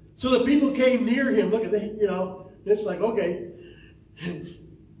 So the people came near him. Look at that, you know, it's like, okay,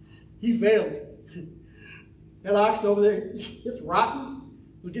 he failed. That ox over there, it's rotten.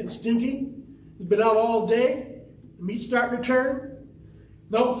 It's getting stinky. It's been out all day. The meat's starting to turn.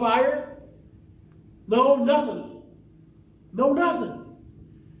 No fire. No nothing. No nothing.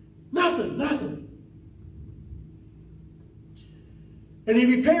 Nothing. And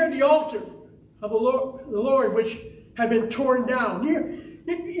he repaired the altar of the Lord, which had been torn down.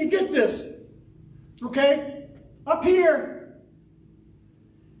 You get this, okay? Up here,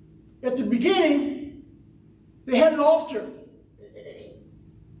 at the beginning, they had an altar,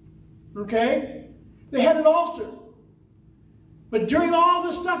 okay? They had an altar. But during all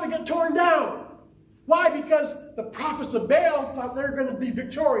this stuff, it got torn down. Why? Because the prophets of Baal thought they were going to be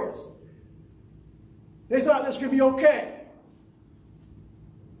victorious. They thought this was going to be okay.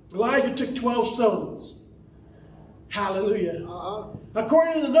 Elijah took 12 stones. Hallelujah.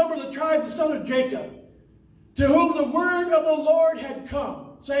 According to the number of the tribes of the son of Jacob, to whom the word of the Lord had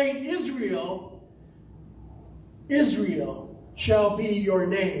come, saying, Israel shall be your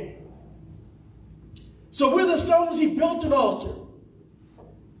name. So with the stones he built an altar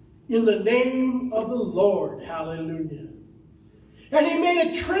in the name of the Lord. Hallelujah. And he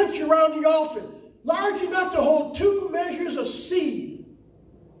made a trench around the altar, large enough to hold 2 measures of seed.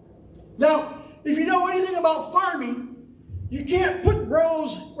 Now, if you know anything about farming, you can't put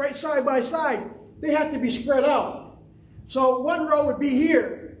rows right side by side. They have to be spread out. So one row would be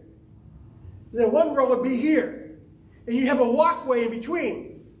here. Then one row would be here. And you have a walkway in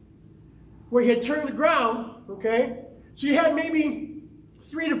between. where he had turned the ground, okay? So you had maybe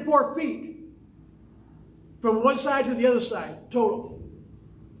 3 to 4 feet from one side to the other side, total.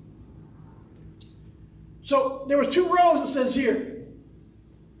 So there were 2 rows, it says here.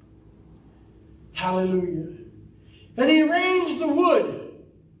 Hallelujah. And he arranged the wood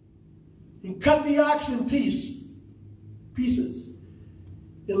and cut the ox in pieces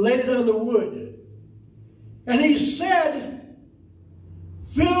and laid it on the wood. And he said,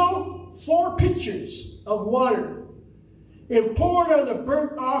 fill 4 pitchers of water and pour it on the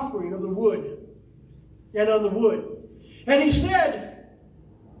burnt offering of the wood and on the wood. And he said,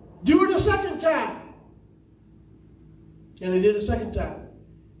 do it a second time. And they did it a second time.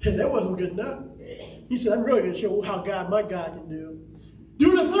 And that wasn't good enough. He said, I'm really going to show how my God can do.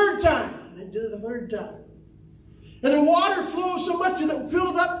 Do it a third time. And they did it a third time. And the water flowed so much and it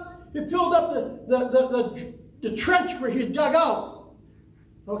filled up the trench where he had dug out.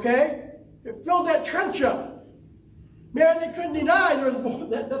 Okay? It filled that trench up. Man, they couldn't deny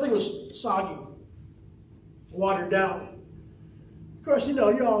that thing was soggy. Watered down. Of course, you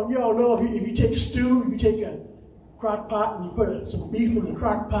all know if you take a stew, if you take a crock pot and you put some beef in the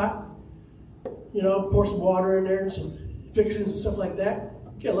crock pot, pour some water in there and some fixings and stuff like that,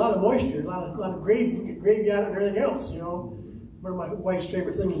 you get a lot of moisture, a lot of gravy. You can get gravy out of it and everything else, One of my wife's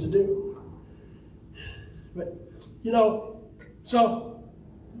favorite things to do. But, so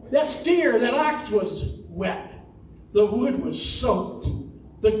that steer, that ox was wet. The wood was soaked.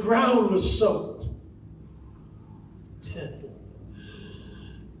 The ground was soaked.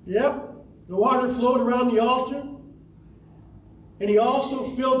 Yep. The water flowed around the altar. And he also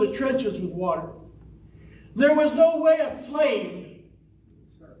filled the trenches with water. There was no way a flame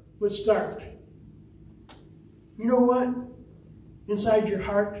would start. You know what? Inside your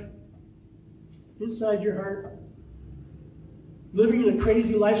heart, living in a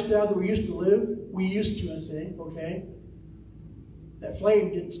crazy lifestyle that we used to live, I say, okay? That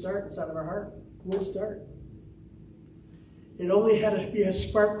flame didn't start inside of our heart. It wouldn't start. It only had to be a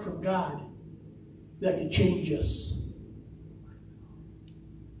spark from God that could change us.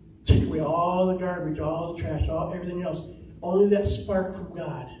 Take away all the garbage, all the trash, everything else. Only that spark from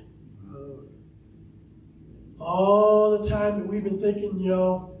God. All the time that we've been thinking,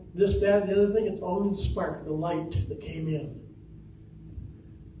 this, that, and the other thing, it's only the spark, the light that came in.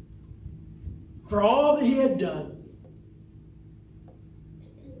 For all that he had done,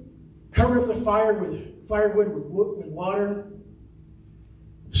 covered up the fire with firewood, with water,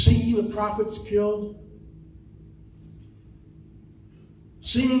 seeing the prophets killed,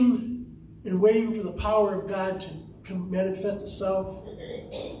 seeing and waiting for the power of God to manifest itself.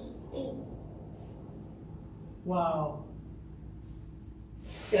 Wow.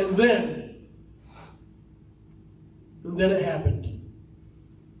 And then it happened.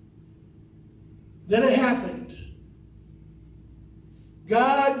 Then it happened.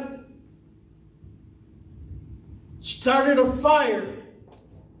 God started a fire,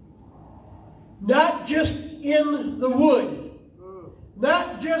 not just in the wood,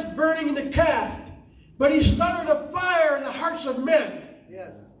 not just burning in the calf, but he started a fire in the hearts of men.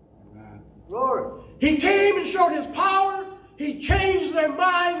 Yes. Lord. He came and showed his power. He changed their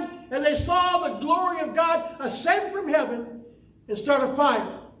mind, and they saw the glory of God ascend from heaven and start a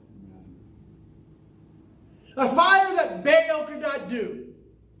fire. A fire that Baal could not do.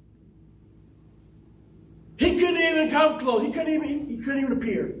 He couldn't even come close. He couldn't even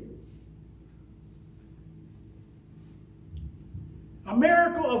appear. A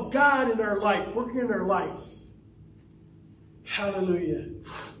miracle of God in our life, working in our life. Hallelujah.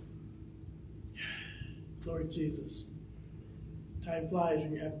 Lord Jesus. Time flies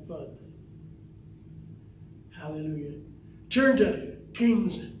when you're having fun. Hallelujah. Turn to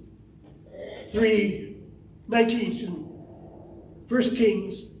Kings 3:19, excuse me. 1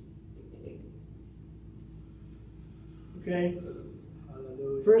 Kings. Okay.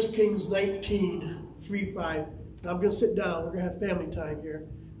 1 Kings 19:3-5. Now I'm going to sit down. We're going to have family time here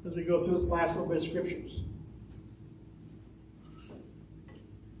as we go through this last little bit of scriptures.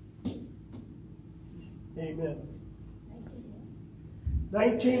 Amen.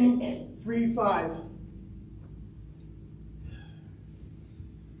 19:3-5.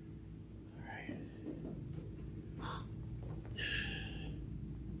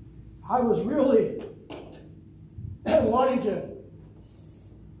 I was really wanting to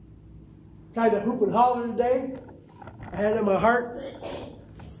kind of hoop and holler today. I had it in my heart.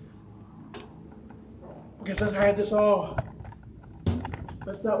 Because I had this all.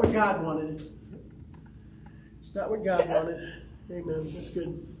 That's not what God wanted. It's not what God wanted. Amen. That's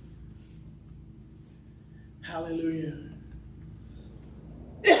good. Hallelujah.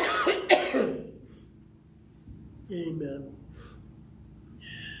 Amen.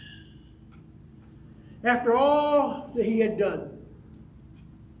 After all that he had done,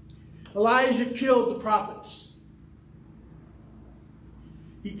 Elijah killed the prophets.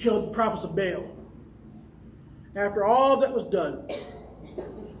 He killed the prophets of Baal. After all that was done,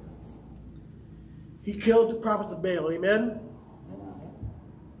 he killed the prophets of Baal. Amen?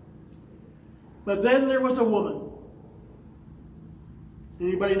 But then there was a woman.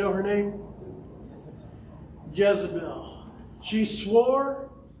 Anybody know her name? Jezebel. She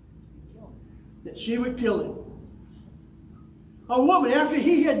swore that she would kill him. A woman, after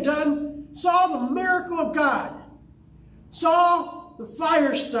he had done, saw the miracle of God, saw the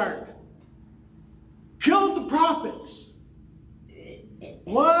fire start, killed the prophets.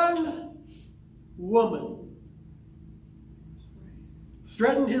 One woman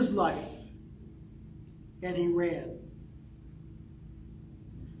threatened his life, and he ran.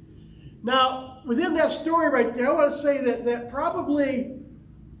 Now, within that story right there, I want to say that probably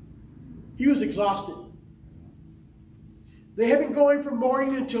he was exhausted. They had been going from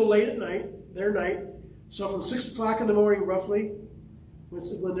morning until late at night, their night. So from 6 o'clock in the morning, roughly,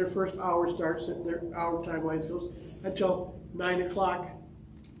 when their first hour starts, their hour time-wise goes, until 9 o'clock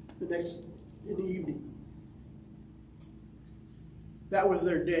in the evening. That was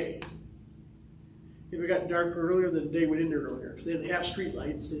their day. If it got dark earlier, the day would end earlier. They didn't have street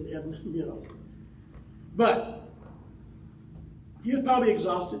lights. They didn't have, you know. But he was probably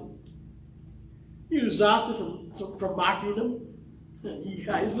exhausted. He was exhausted from mocking them. You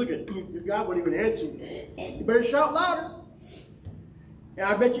guys, look at your God won't even answer you. You better shout louder. And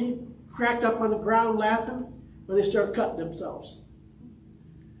I bet you cracked up on the ground laughing when they start cutting themselves.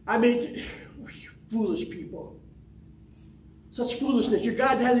 I mean, foolish people. Such foolishness. Your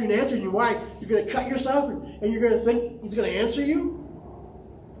God hasn't even answered you. Why? You're going to cut yourself and you're going to think he's going to answer you?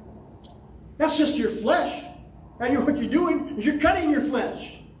 That's just your flesh. And what you're doing is you're cutting your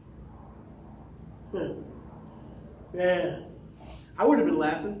flesh. Yeah. I would have been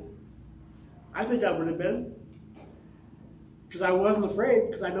laughing. I think I would have been. Because I wasn't afraid,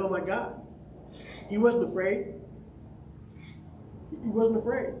 because I know my God. He wasn't afraid. He wasn't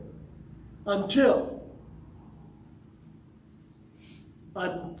afraid. Until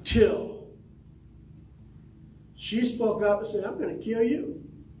she spoke up and said, I'm going to kill you.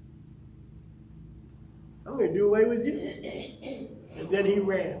 I'm going to do away with you. And then he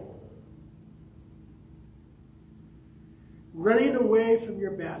ran. Running away from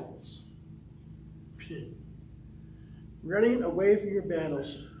your battles. Running away from your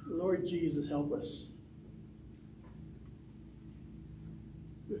battles. Lord Jesus, help us.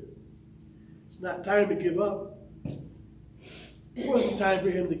 It's not time to give up. It wasn't time for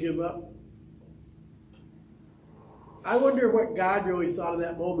him to give up. I wonder what God really thought of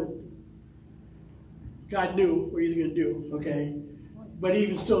that moment. God knew what he was going to do, okay? But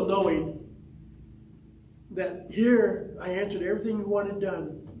even still knowing that here I answered everything you wanted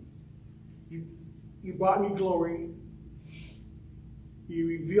done. You brought me glory. You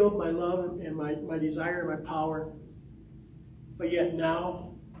revealed my love and my desire and my power. But yet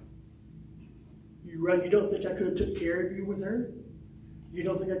now, you run. You don't think I could have took care of you with her? You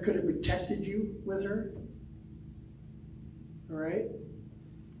don't think I could have protected you with her? All right?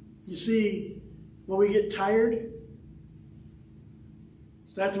 You see, when we get tired,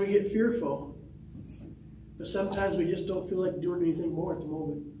 it's not that we get fearful, but sometimes we just don't feel like doing anything more at the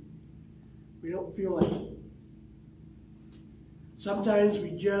moment. We don't feel like it. Sometimes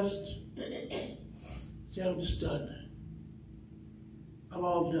we just say, I'm just done. I'm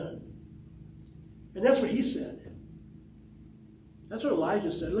all done. And that's what he said. That's what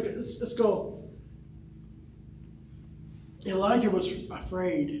Elijah said. Look at this. Let's go. Elijah was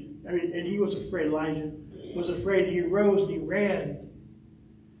afraid. I mean, and he was afraid. Elijah was afraid. He arose and he ran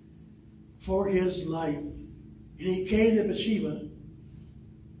for his life. And he came to Bathsheba,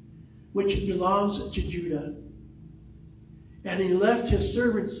 which belongs to Judah. And he left his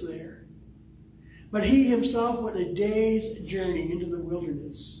servants there. But he himself went a day's journey into the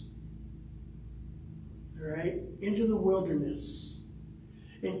wilderness. All right? Into the wilderness.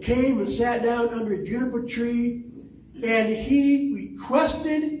 And came and sat down under a juniper tree. And he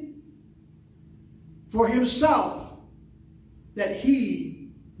requested for himself that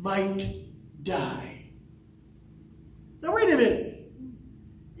he might die. Now wait a minute.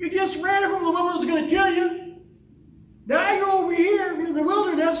 You just ran from the woman who's going to kill you. Now you're over here in the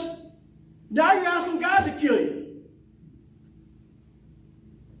wilderness. Now you're asking God to kill you.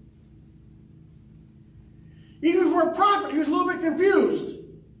 Even for a prophet, he was a little bit confused.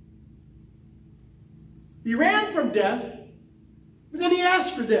 He ran from death, but then he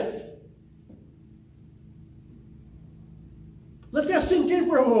asked for death. Let that sink in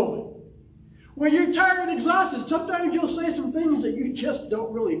for a moment. When you're tired and exhausted, sometimes you'll say some things that you just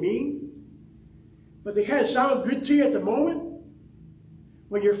don't really mean, but they kind of sound good to you at the moment.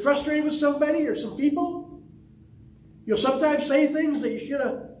 When you're frustrated with somebody or some people, you'll sometimes say things that you should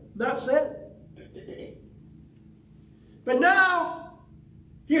have not said. But now,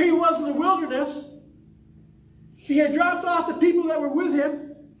 here he was in the wilderness. He had dropped off the people that were with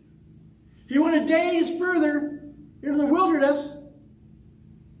him. He went a days further into the wilderness,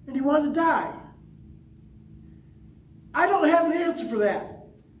 and he wanted to die. I don't have an answer for that.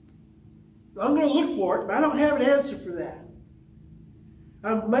 I'm going to look for it, but I don't have an answer for that.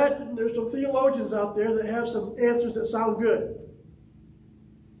 I've met, there's some theologians out there that have some answers that sound good.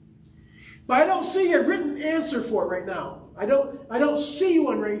 But I don't see a written answer for it right now. I don't see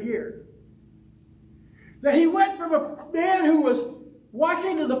one right here. That he went from a man who was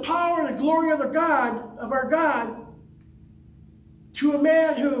walking in the power and the glory of our God, to a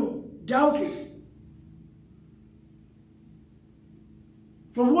man who doubted.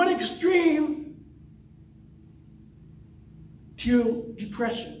 From one extreme to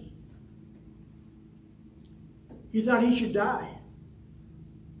depression. He thought he should die.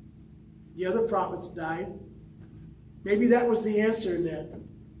 The other prophets died. Maybe that was the answer in that.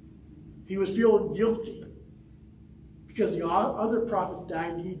 He was feeling guilty because the other prophets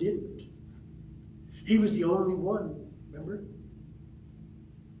died and he didn't. He was the only one, remember?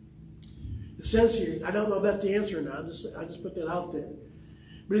 It says here, I don't know if that's the answer or not, I just put that out there.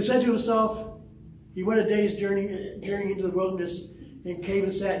 But he said to himself, he went a day's journey into the wilderness and came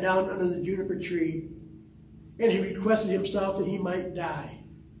and sat down under the juniper tree, and he requested himself that he might die.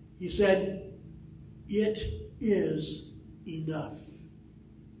 He said, "It is enough."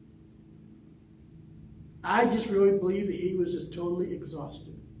 I just really believe that he was just totally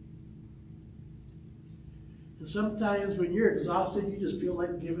exhausted. And sometimes when you're exhausted, you just feel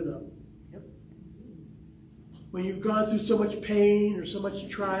like giving up. When you've gone through so much pain or so much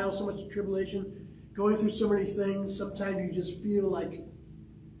trial, so much tribulation, going through so many things, sometimes you just feel like,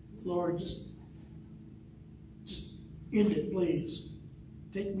 Lord, just end it, please.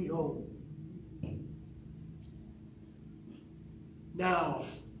 Take me home. Now,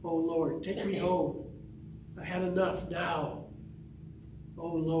 oh Lord, take me home. I had enough now.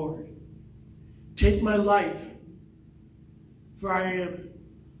 Oh Lord, take my life, for I am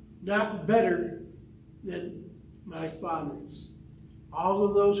not better than my fathers. All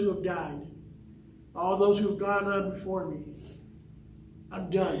of those who have died, all those who have gone on before me. I'm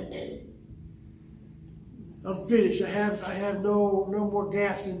done. I'm finished. I have no more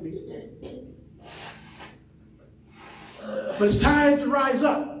gas in me. But it's time to rise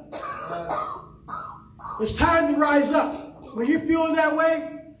up. It's time to rise up. When you're feeling that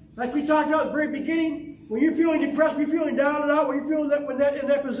way, like we talked about at the very beginning, when you're feeling depressed, when you're feeling down and out, when you're feeling in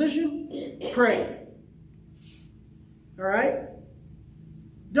that position, pray. All right?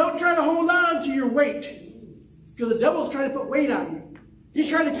 Don't try to hold on to your weight, because the devil's trying to put weight on you. He's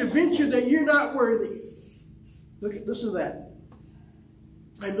trying to convince you that you're not worthy. Listen to that.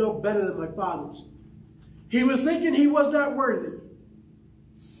 I'm no better than my fathers. He was thinking he was not worthy.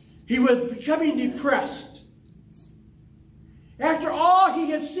 He was becoming depressed. After all he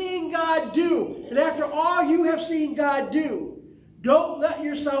had seen God do, and after all you have seen God do, don't let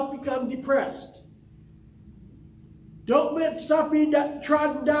yourself become depressed. Don't stop being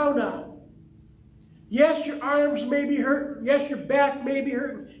trodden down on. Yes, your arms may be hurting. Yes, your back may be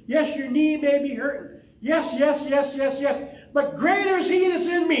hurting. Yes, your knee may be hurting. Yes, yes, yes, yes, yes. But greater is he that's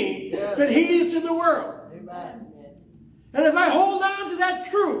in me than he that's in the world. Amen. And if I hold on to that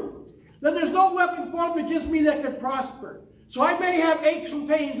truth, then there's no weapon formed against me that can prosper. So I may have aches and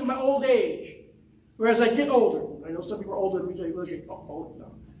pains in my old age. Or as I get older. I know some people are older than me, so you look at, oh,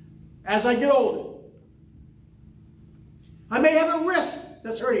 no. As I get older. I may have a wrist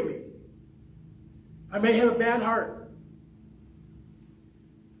that's hurting me. I may have a bad heart.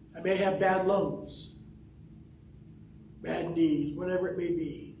 I may have bad lungs. Bad knees, whatever it may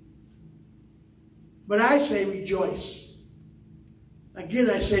be. But I say rejoice. Again,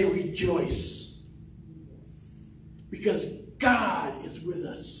 I say rejoice. Because God is with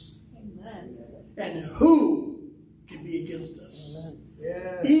us. Amen. And who can be against us? Amen.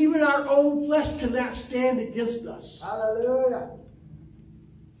 Yes. Even our own flesh cannot stand against us. Hallelujah.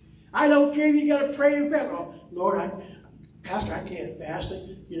 I don't care if you got to pray and fast. Oh, Lord, Pastor, I can't fast.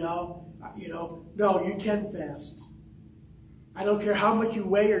 No, you can fast. I don't care how much you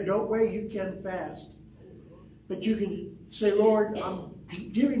weigh or don't weigh, you can fast. But you can say, Lord, I'm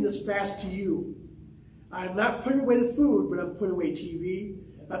giving this fast to you. I'm not putting away the food, but I'm putting away TV.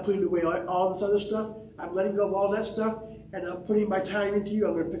 I'm putting away all this other stuff. I'm letting go of all that stuff. and I'm putting my time into you.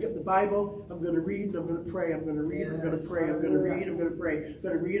 I'm going to pick up the Bible. I'm going to read and I'm going to pray. I'm going to read. I'm going to pray. I'm going to read. I'm going to pray. I'm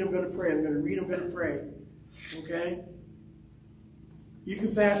going to read. I'm going to pray. I'm going to read. I'm going to pray. Okay? You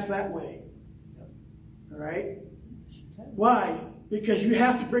can fast that way. All right? Why? Because you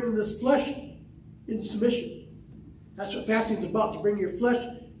have to bring this flesh into submission. That's what fasting is about, to bring your flesh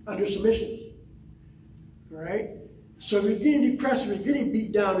under submission. All right? So if you're getting depressed, if you're getting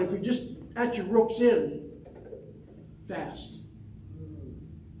beat down, if you're just at your ropes in, fast.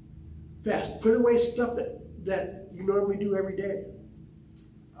 Fast. Put away stuff that you normally do every day.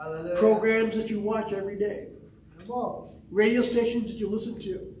 Hallelujah. Programs that you watch every day. Come on. Radio stations that you listen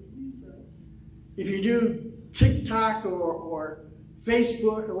to. If you do TikTok or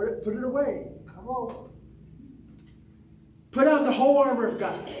Facebook or whatever, put it away. Come on. Put on the whole armor of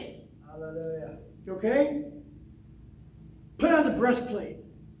God. Hallelujah. Okay? Put on the breastplate.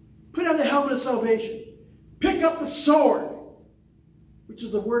 Put on the helmet of salvation. Pick up the sword, which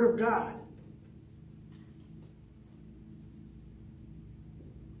is the word of God.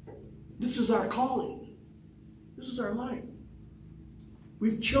 This is our calling. This is our life.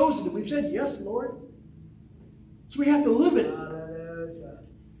 We've chosen it. We've said, yes, Lord. So we have to live it. Hallelujah.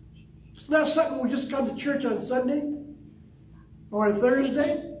 It's not something we just come to church on Sunday or on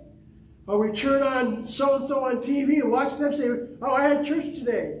Thursday, or we turn on so-and-so on TV and watch them and say, oh, I had church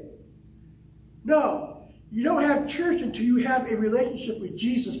today. No, you don't have church until you have a relationship with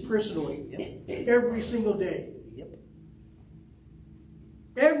Jesus personally. Every single day.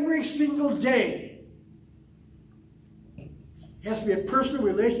 Every single day has to be a personal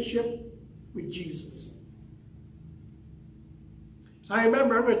relationship with Jesus. I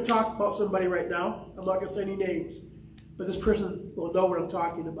remember, I'm going to talk about somebody right now. I'm not going to say any names, but this person will know what I'm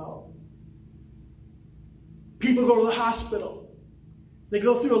talking about. People go to the hospital. They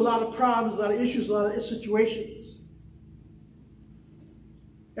go through a lot of problems, a lot of issues, a lot of situations.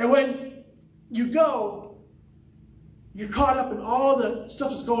 And when you go, you're caught up in all the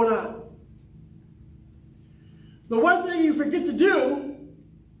stuff that's going on. The one thing you forget to do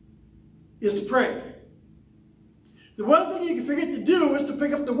is to pray. The one thing you can forget to do is to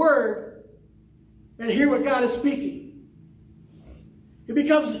pick up the word and hear what God is speaking. It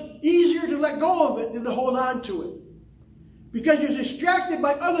becomes easier to let go of it than to hold on to it, because you're distracted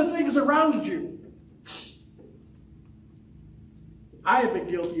by other things around you. I have been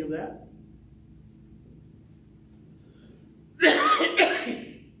guilty of that.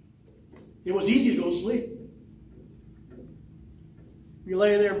 It was easy to go to sleep. You're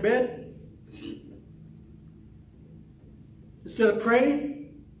laying there in bed. Instead of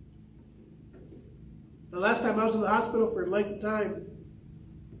praying. The last time I was in the hospital for a length of time,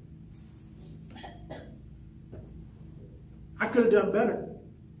 I could have done better.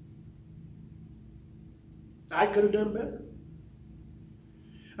 I could have done better.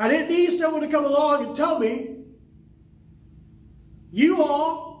 I didn't need someone to come along and tell me, you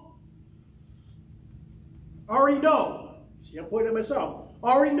all already know. See, I'm pointing at myself.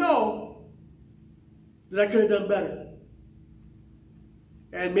 Already know that I could have done better.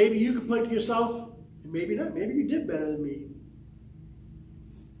 And maybe you could point to yourself, and maybe not. Maybe you did better than me.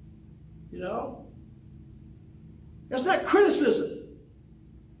 You know? That's not criticism.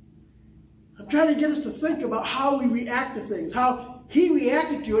 I'm trying to get us to think about how we react to things, how he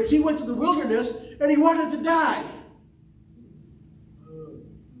reacted to it. He went to the wilderness and he wanted to die.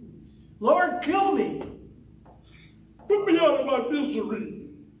 Lord, kill me. Put me out of my misery.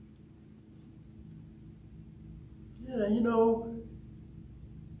 Yeah, you know,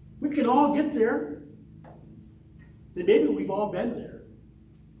 we can all get there. And maybe we've all been there.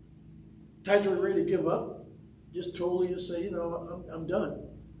 Times we're ready to give up. Just totally just say, you know, I'm done.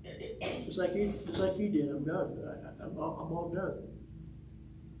 Just like he did. I'm done. I'm all done.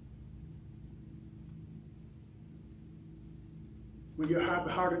 When you have a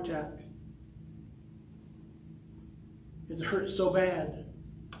heart attack, it hurts so bad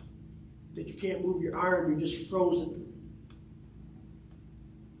that you can't move your arm. You're just frozen.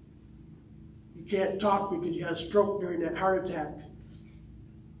 You can't talk because you had a stroke during that heart attack.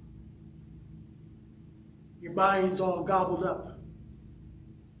 Your mind's all gobbled up.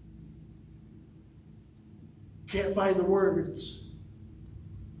 Can't find the words.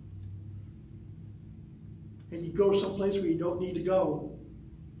 And you go someplace where you don't need to go.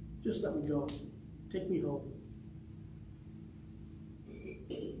 Just let me go. Take me home.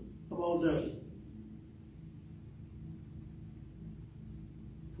 I'm all done.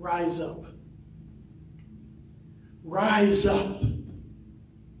 Rise up. Rise up.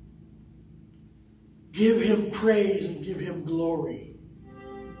 Give him praise and give him glory.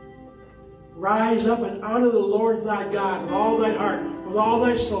 Rise up and honor the Lord thy God with all thy heart, with all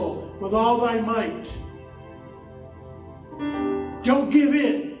thy soul, with all thy might. Don't give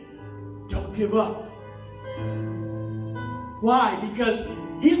in. Don't give up. Why? Because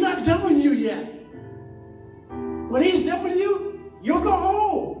he's not done with you yet. When he's done with you, you'll go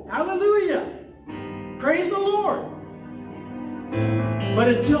home. Hallelujah. Praise the Lord. But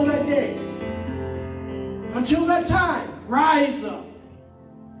until that day, until that time, rise up.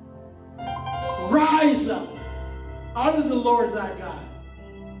 Rise up. Honor the Lord thy God.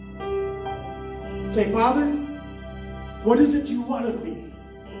 Say, Father, what is it you want of me?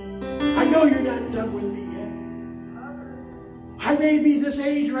 I know you're not done with me yet. I may be this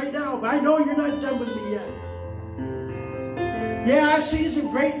age right now, but I know you're not done with me yet. Yeah, I've seen some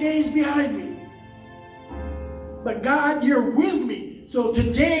great days behind me. But God, you're with me. So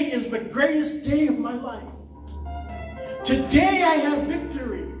today is the greatest day of my life. Today I have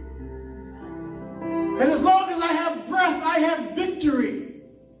victory. And as long as I have breath, I have victory.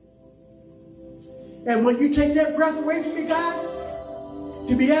 And when you take that breath away from me, God,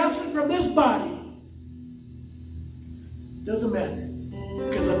 to be absent from this body, doesn't matter.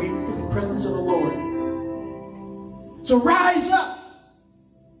 Because I'll be in the presence of the Lord. So rise up.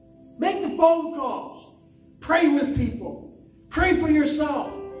 Make the phone calls. Pray with people. Pray for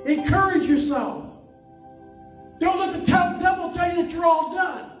yourself. Encourage yourself. Don't let the devil tell you that you're all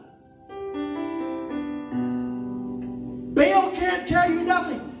done. Baal can't tell you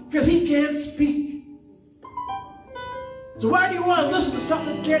nothing because he can't speak. So why do you want to listen to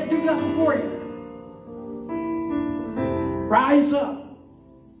something that can't do nothing for you? Rise up.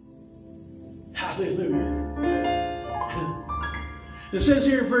 Hallelujah. It says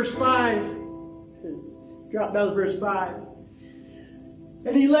here in verse 5, drop down to verse 5.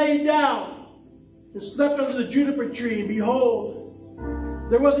 And he laid down and slept under the juniper tree, and behold,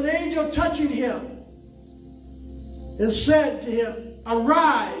 there was an angel touching him and said to him,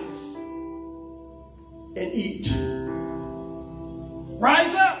 arise and eat.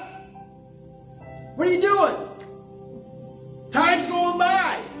 Rise up. What are you doing? Time's going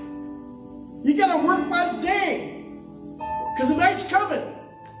by. You got to work by the day. Because the night's coming.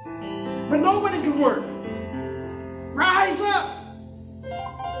 But nobody can work. Rise up.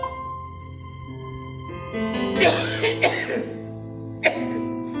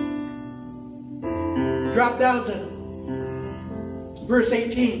 Drop down to verse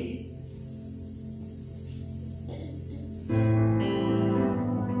 18.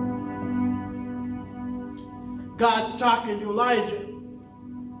 God's talking to Elijah.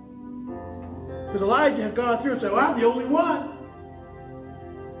 Because Elijah had gone through and said, well, I'm the only one.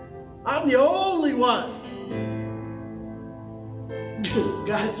 I'm the only one.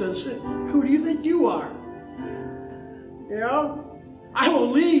 God says, who do you think you are? You know, I will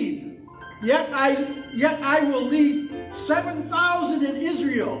leave. Yet I will leave 7,000 in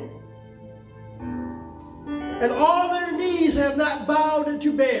Israel. And all their knees have not bowed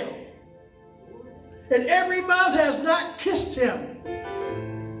unto Baal. And every mouth has not kissed him.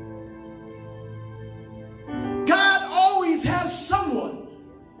 God always has someone.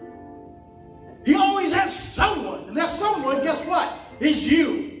 He always has someone. And that someone, guess what? Is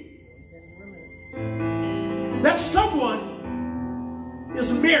you. That someone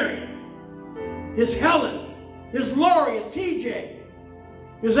is Mary, is Helen, is Lori, is TJ,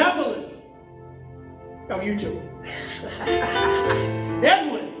 is Evelyn. Oh, you too.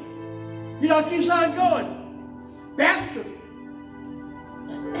 Edwin. You know, it keeps on going. Pastor.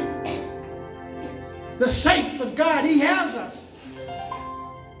 The saints of God, he has us.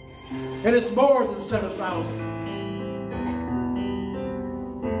 And it's more than 7,000.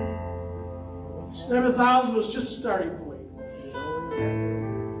 7,000 was just a starting point.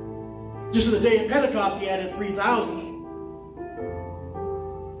 Just in the day of Pentecost, he added 3,000.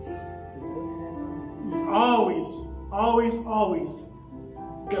 He's always, always, always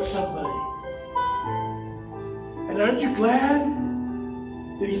got somebody. And aren't you glad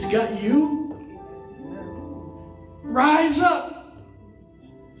that he's got you? Rise up.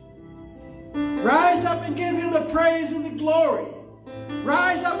 Rise up and give him the praise and the glory.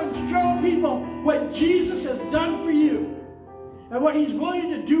 Rise up and show people what Jesus has done for you and what he's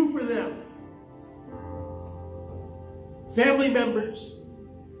willing to do for them. Family members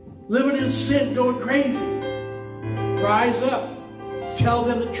living in sin, going crazy. Rise up. Tell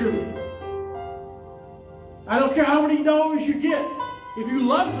them the truth. I don't care how many no's you get. If you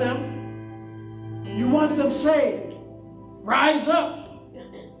love them, you want them saved. Rise up.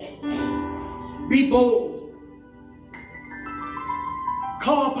 Be bold.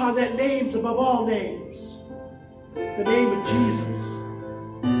 Call upon that name above all names. The name of Jesus.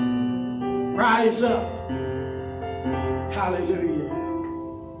 rise up. Hallelujah.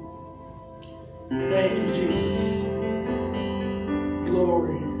 Thank you, Jesus.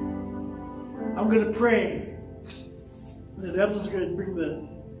 Glory. I'm going to pray. And then Evelyn's going to bring the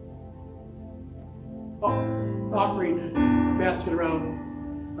offering basket around.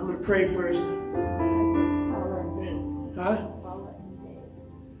 I'm going to pray first. Huh?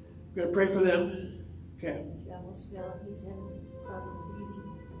 I'm going to pray for them. Okay.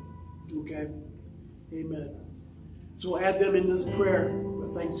 Okay. Amen. So we'll add them in this prayer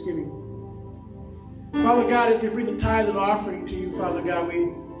of thanksgiving. Father God, as we bring the tithe and offering to you, Father God,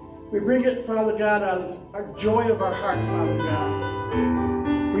 we bring it, Father God, out of our joy of our heart, Father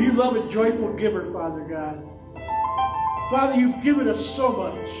God. For you love a joyful giver, Father God. Father, you've given us so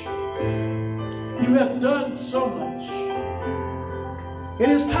much. You have done so much. It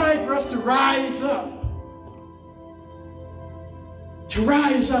is time for us to rise up. To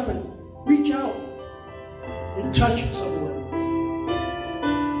rise up and reach out and touch someone.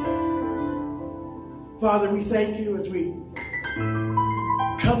 Father, we thank you as we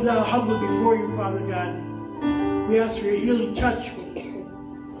come down humbly before you, Father God. We ask for your healing touch with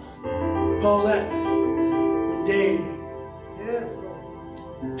Paulette and Dave. Yes.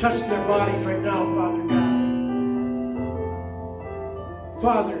 Touch their bodies right now, Father God.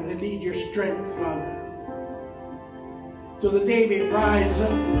 Father, they need your strength, Father, so that they may rise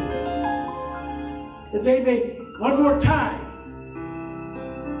up. That they may, one more time,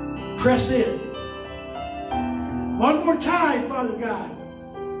 press in. One more time, Father God,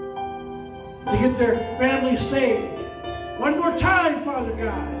 to get their family saved. One more time, Father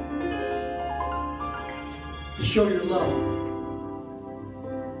God, to show your love.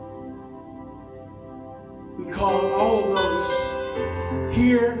 We call all of those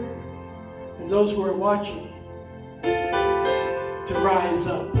here and those who are watching to rise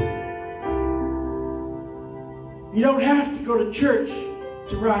up. You don't have to go to church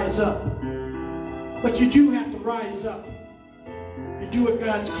to rise up, but you do have to rise up and do what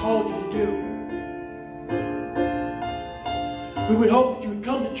God's called you to do. We would hope that you would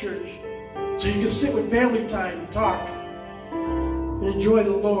come to church so you can sit with family time and talk and enjoy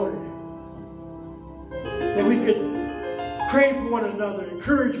the Lord. That we could pray for one another,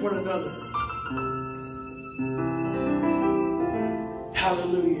 encourage one another.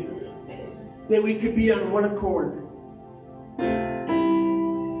 Hallelujah. That we could be on one accord.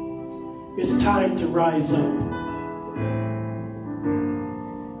 It's time to rise up.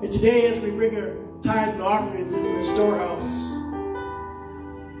 And today, as we bring our tithes and offerings into the storehouse,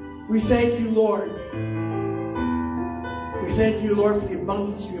 we thank you, Lord. We thank you, Lord, for the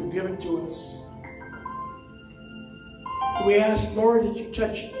abundance you have given to us. We ask, Lord, that you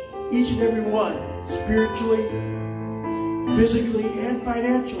touch each and every one, spiritually, physically, and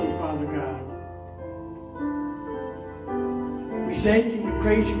financially, Father God. We thank you, we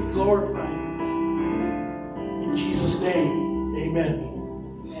praise you, we glorify you. In Jesus' name, amen.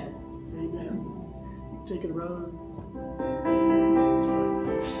 Amen. Amen. Take it around.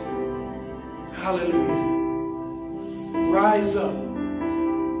 Hallelujah. Rise up.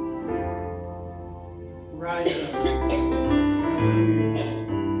 Rise up.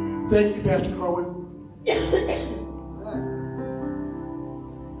 Thank you, Pastor Corwin.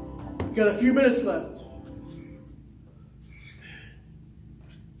 We've got a few minutes left.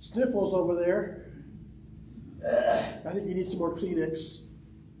 Sniffles over there. I think you need some more Kleenex.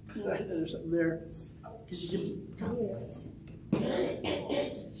 There's something there. Can you give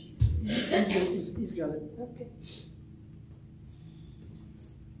he's got it. Okay.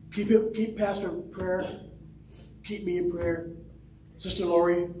 Keep Pastor in prayer. Keep me in prayer. Sister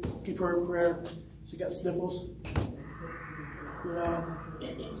Lori, keep her in prayer. She got sniffles. You know,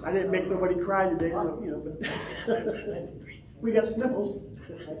 I didn't make nobody cry today, you know, but we got sniffles.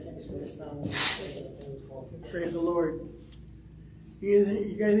 Praise the Lord.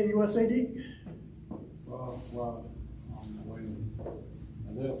 You got anything you want to say, Deke? When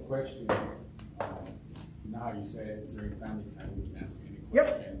a little question, you know how you said during family time we can ask any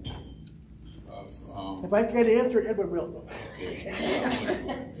questions. Stuff. If I can't answer it, Edward will. You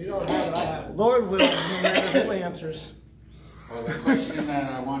don't have it, I have it. Lord will, no matter who answers. Well, the question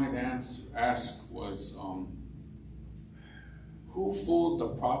that I wanted to ask was, who fooled the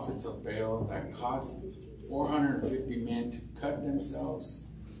prophets of Baal that caused 450 men to cut themselves,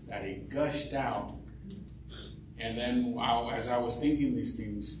 that it gushed out? And then as I was thinking these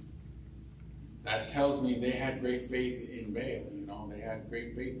things, that tells me they had great faith in Baal. You know, they had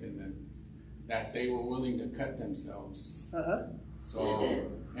great faith in them, that they were willing to cut themselves. So,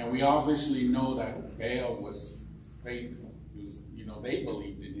 and we obviously know that Baal was faithful. You know, they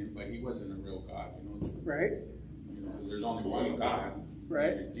believed in him. him, but he wasn't a real God, you know. Right. You know, because there's only one God,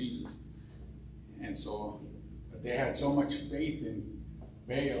 Right. Jesus. And so, but they had so much faith in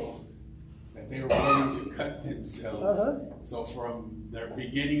Baal that they were willing to cut themselves. Uh-huh. So from the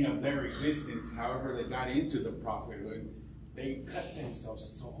beginning of their existence, however they got into the prophethood, they cut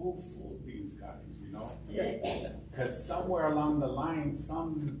themselves so full, these guys, you know. Because somewhere along the line,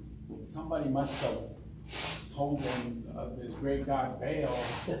 somebody must have told them of this great God Baal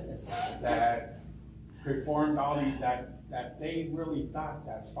that performed all these, that they really thought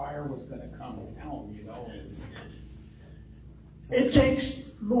that fire was going to come down, you know. It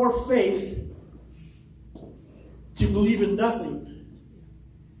takes more faith to believe in nothing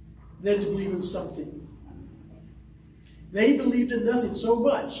than to believe in something. They believed in nothing so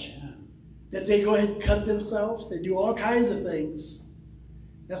much that they go ahead and cut themselves. They do all kinds of things.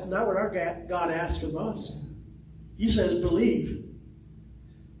 That's not what our God asks of us. He says, believe,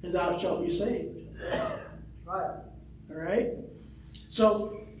 and thou shalt be saved. Right. All right?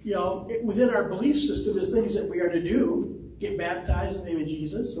 So, you know, within our belief system is things that we are to do. Get baptized in the name of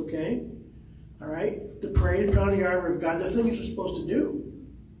Jesus, okay? All right? To pray, to put on the armor of God. They're things we're supposed to do.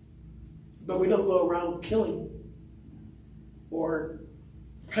 But we don't go around killing or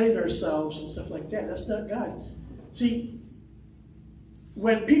cutting ourselves and stuff like that. That's not God. See,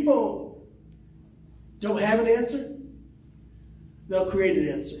 when people don't have an answer, they'll create an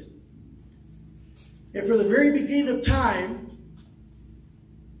answer. And from the very beginning of time,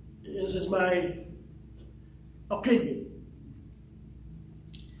 this is my opinion,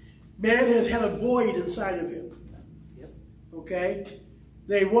 man has had a void inside of him. Okay?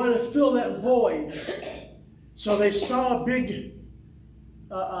 They want to fill that void. So they saw a big They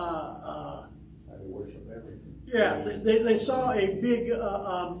worship everything. yeah, they saw a big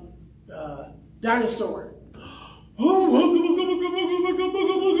dinosaur. You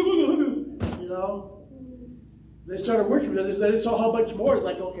know, they started worshiping it. They saw how much more. It's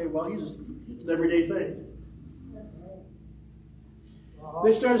like, okay, well, it's an everyday thing.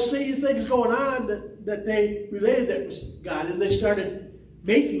 They started seeing things going on that they related that was God, and they started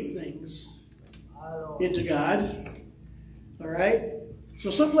making things into God. All right?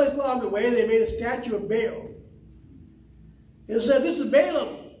 So someplace along the way, they made a statue of Baal. And said, this is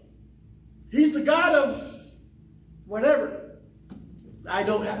Balaam. He's the god of whatever. I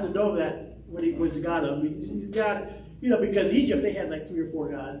don't happen to know that, what he was the god of. He's God, you know, because Egypt, they had like 3 or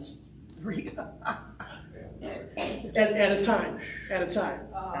 4 gods. 3 gods. At a time. At a time.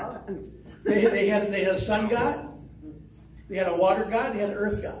 They had a sun god. They had a water god. They had an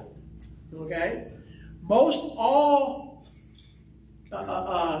earth god. Okay? Most all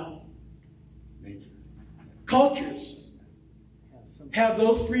cultures have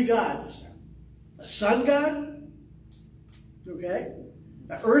those 3 gods. A sun god, okay,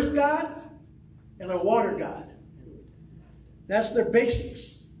 an earth god, and a water god. That's their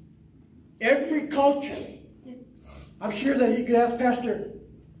basics. Every culture, I'm sure that you could ask Pastor,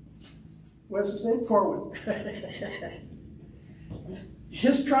 what's his name? Corwin.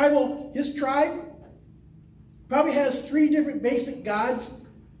 His tribe probably has 3 different basic gods,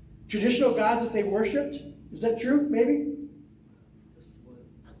 traditional gods that they worshipped. Is that true, maybe?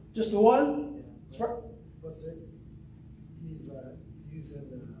 Just the one? Yeah. But he's in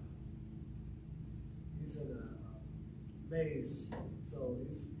a maze, so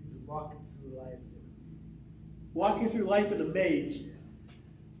he's walking through life. Walking through life in a maze.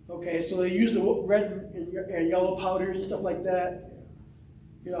 Okay, so they use the red and yellow powders and stuff like that.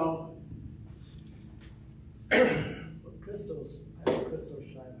 You know. But Christos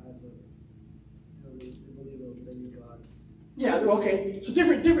tribe has they believe in many gods. Yeah, okay. So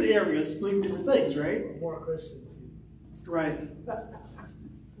different areas believe different things, right? Or more Christian people. Right.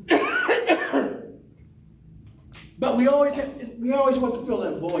 But we always want to fill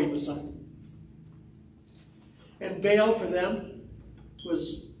that void with something. And Baal for them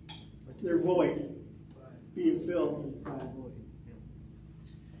was their void being filled.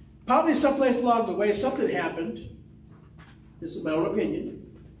 Probably someplace along the way something happened. This is my own opinion.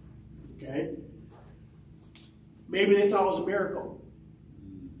 Okay? Maybe they thought it was a miracle.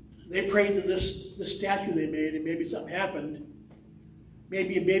 They prayed to this statue they made, and maybe something happened.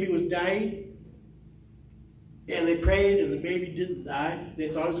 Maybe a baby was dying, and they prayed, and the baby didn't die. They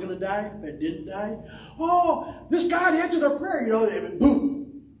thought it was going to die, but it didn't die. Oh, this God answered our prayer, you know, and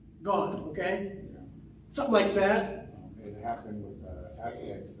boom, gone, okay? Something like that. It happened with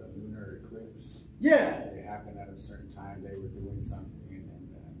Aztecs, the lunar eclipse. Yeah. It happened at a certain time. They were doing something, and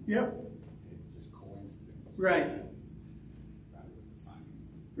Yep. it just coincidence. Right. That was a sign.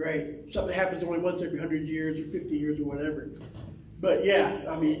 Right. Something happens only once every 100 years or 50 years or whatever. But yeah,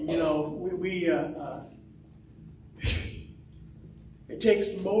 I mean, you know, it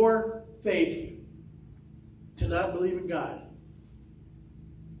takes more faith to not believe in God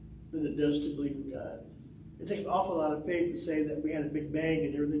than it does to believe in God. It takes an awful lot of faith to say that we had a big bang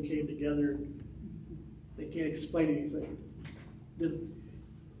and everything came together and they can't explain anything.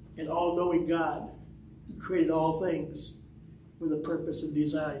 An all-knowing God who created all things with a purpose and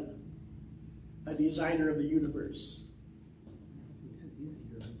design, a designer of the universe.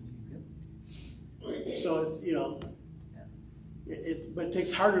 So it's, you know, but it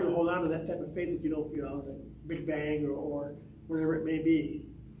takes harder to hold on to that type of faith if you don't, you know, the Big Bang or whatever it may be.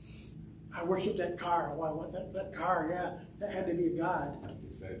 I worship that car. Well, I want that car. Yeah, that had to be a God. Like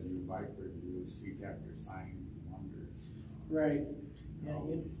you said, you vipers, you seek after signs and wonders. Right. Yeah,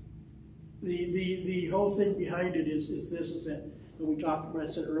 The whole thing behind it is that when we talked about, I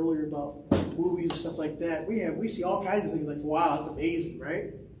said earlier about movies and stuff like that, we see all kinds of things like, wow, that's amazing,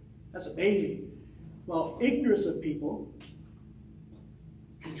 right? That's amazing. Well, ignorance of people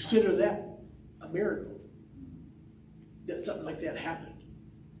consider that a miracle, that something like that happened.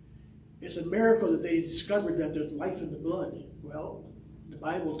 It's a miracle that they discovered that there's life in the blood. Well, the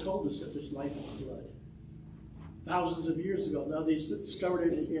Bible told us that there's life in the blood. Thousands of years ago. Now they discovered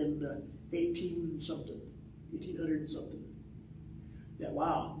it in 1800 and something. That,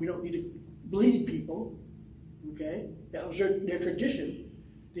 wow, we don't need to bleed people, okay? That was their tradition.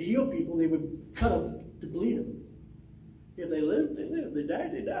 To heal people, they would cut them to bleed them. If they lived, they lived. They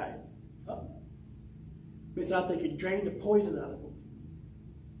died, they died. Oh. They thought they could drain the poison out of them.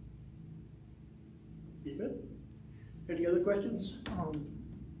 Amen? Any other questions?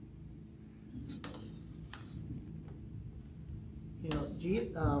 You know,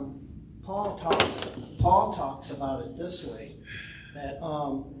 Paul talks about it this way, that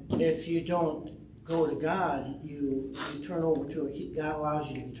if you don't go to God, you turn over to God allows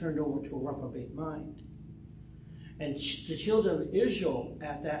you to be turned over to a reprobate mind. And the children of Israel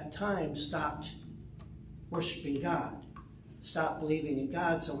at that time stopped worshiping God, stopped believing in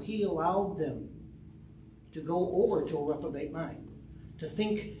God, so he allowed them to go over to a reprobate mind, to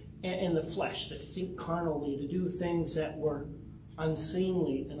think in the flesh, to think carnally, to do things that were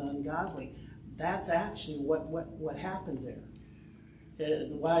unseemly and ungodly. That's actually what happened there.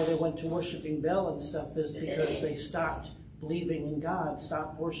 Why they went to worshiping Baal and stuff is because they stopped believing in God,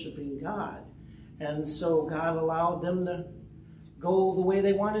 stopped worshiping God. And so God allowed them to go the way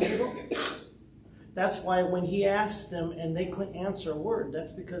they wanted to go. That's why when he asked them and they couldn't answer a word,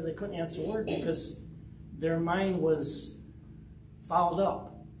 that's because they couldn't answer a word because their mind was fouled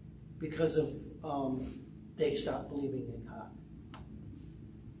up because of they stopped believing in God.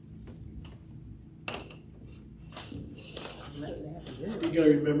 You got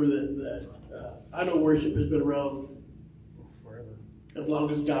to remember that I know worship has been around Forever. as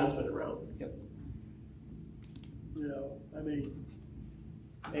long as God's been around. Yep. You know, I mean,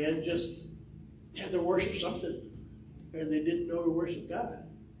 man just had to worship something, and they didn't know to worship God.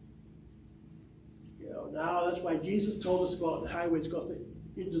 You know, now that's why Jesus told us to go out on the highways, go out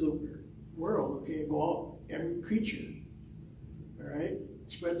into the world, okay, go out, every creature, all right,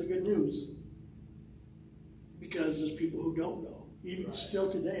 spread the good news. Because there's people who don't know. Even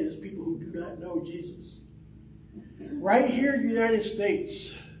still today, there's people who do not know Jesus. Right here in the United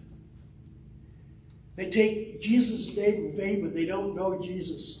States, they take Jesus' name in vain, but they don't know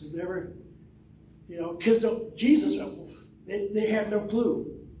Jesus. They never, you know, kids don't, Jesus, they have no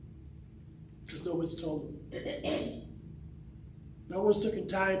clue. Because no one's told them. No one's taken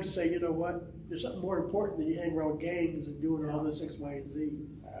time to say, you know what, there's something more important than you hang around gangs and doing all this X, Y, and Z.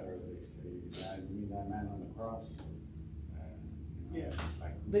 That or they say, you mean that man on the cross? Yeah.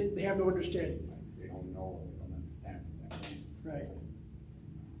 Like, They have no understanding. like they don't know, they don't understand what that means. Right.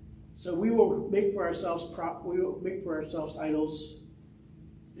 So we will make for ourselves idols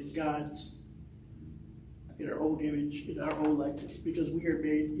and gods in our own image, in our own likeness, because we are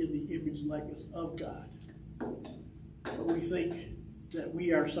made in the image and likeness of God. But we think that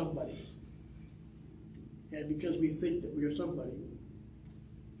we are somebody. And because we think that we are somebody,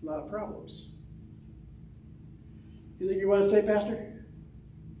 a lot of problems. You think you want to say, Pastor?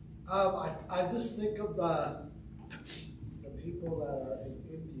 I just think of the people that are in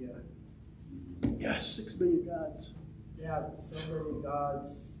India. Yes, 6 billion gods. They have so many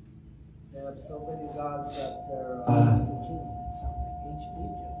gods. They have so many gods that they're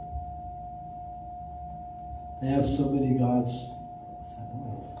they have so many gods. What's that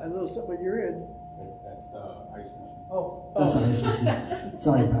noise? I know something you're in. That's the ice machine. Oh, that's an ice machine.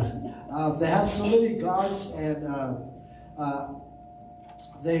 Sorry, Pastor. They have so many gods, and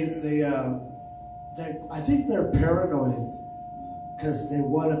they I think they're paranoid because they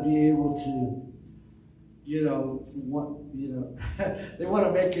want to be able to, they want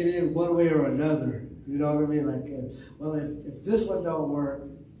to make it in one way or another. You know what I mean? Like, well, if this one don't work,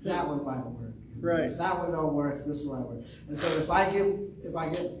 that one might work. Right. If that one don't work, this one might work. And so if I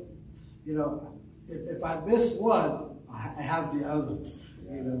miss one, I have the other.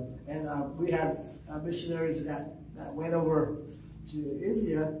 And we had missionaries that went over to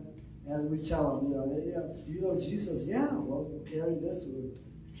India, and we tell them, do you know Jesus? Yeah, well, we'll carry this, we'll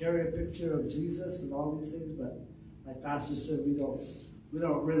carry a picture of Jesus and all these things, but like Pastor said, we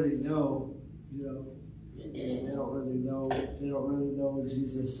don't really know, they don't really know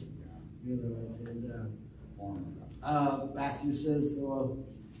Jesus, Matthew says, well,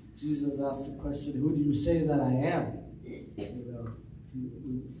 Jesus asked the question, who do you say that I am?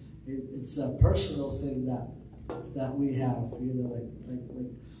 It's a personal thing that we have,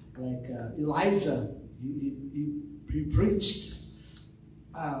 like Elijah, he preached,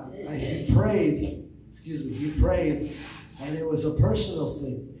 he prayed, and it was a personal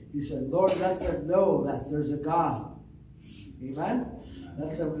thing. He said, Lord, let them know that there's a God. Amen?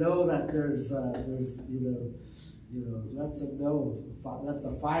 Let them know that there's let them know, let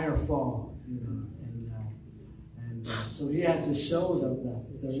the fire fall, and so he had to show them that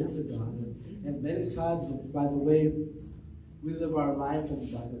there is a God. And many times, by the way we live our life,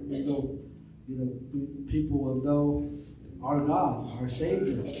 and by the people will know our God, our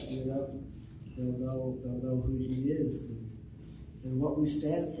Savior. They'll know who He is and what we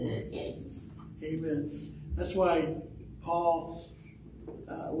stand for. Amen. That's why Paul,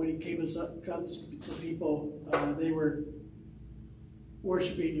 when he comes to some people, they were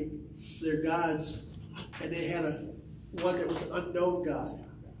worshiping their gods, and they had one that was an unknown God.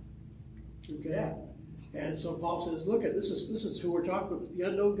 Okay. Yeah. And so Paul says, look, this is who we're talking about. The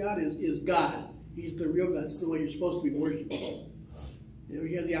unknown God is God. He's the real God. It's the one you're supposed to be worshiping.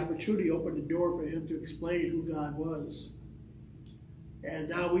 He had the opportunity to open the door for him to explain who God was. And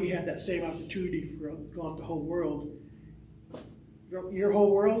now we have that same opportunity throughout the whole world. Your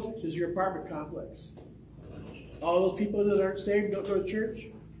whole world is your apartment complex. All those people that aren't saved don't go to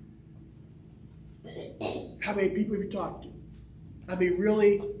church. How many people have you talked to? I mean,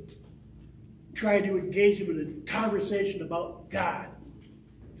 really try to engage them in a conversation about God.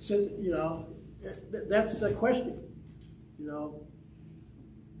 So, that's the question.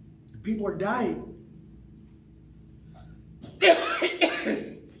 People are dying.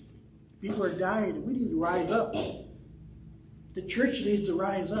 People are dying, and we need to rise up. The church needs to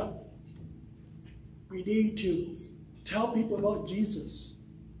rise up. We need to tell people about Jesus.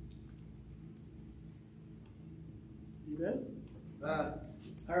 Amen?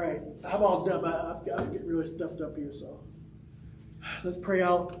 All right, I'm all done. I'm getting really stuffed up here, so let's pray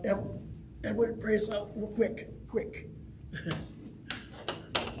out. Everyone pray us out real quick.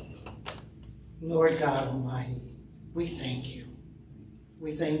 Lord God Almighty, we thank you.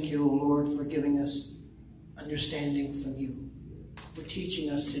 We thank you, O Lord, for giving us understanding from you, for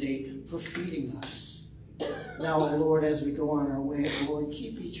teaching us today, for feeding us. Now, O Lord, as we go on our way, Lord,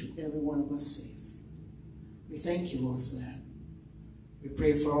 keep each and every one of us safe. We thank you, Lord, for that. We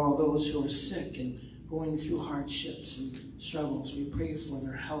pray for all those who are sick and going through hardships and struggles. We pray for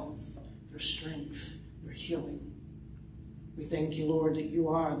their health, their strength, their healing. We thank you, Lord, that you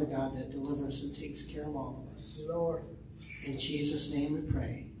are the God that delivers and takes care of all of us. Lord. In Jesus' name we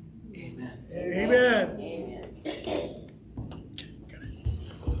pray. Amen. Amen.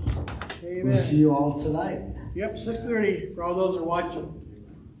 Amen. We'll see you all tonight. Yep, 6:30 for all those that are watching.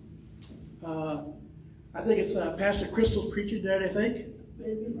 I think it's Pastor Crystal's preaching tonight, I think.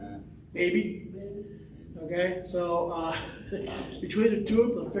 Maybe. Okay, so between the two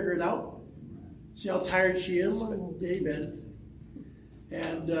of them, they'll figure it out. See how tired she is. But, amen.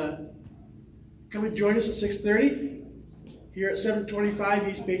 And come and join us at 6:30 here at 725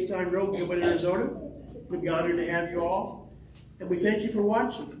 East Baseline Road, Gilbert, Arizona. We'd be honored to have you all. And we thank you for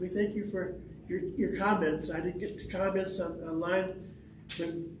watching. We thank you for your comments. I didn't get to comments online, but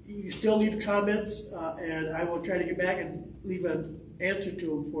you still leave comments, and I will try to get back and leave an answer to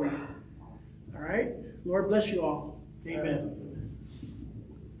them for you. All right? Lord bless you all. Amen.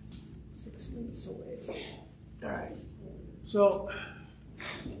 6 minutes away. All right. So,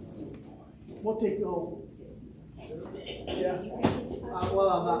 we'll take you home. Yeah. Well,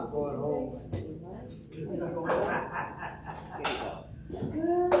 I'm not going home. You're not going home.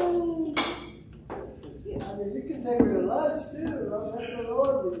 I mean, you can take me to lunch too. Don't let the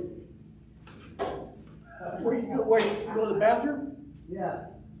Lord lead. Where you go? Wait, you go to the bathroom? Yeah.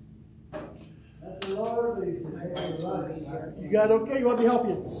 Let the Lord lead. You take me to lunch. You got it okay? You want me to help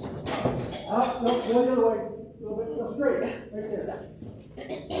you? No, go the other way. little bit, no, straight, right there.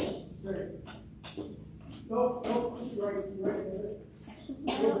 Straight. No, right there.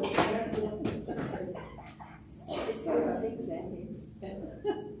 It's going to zigzag.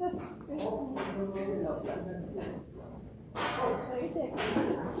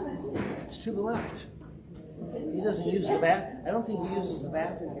 It's to the left. He doesn't use the bath. I don't think he uses the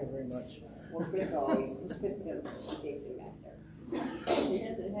bathroom here very much. Well, Chris always takes it back there. He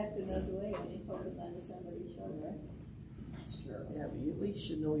doesn't have to know the way when he focus onto somebody's shoulder. That's true. Yeah, but you at least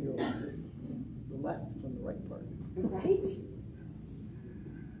should know your the left from the right part. Right?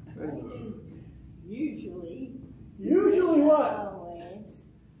 Usually. Usually what? Always.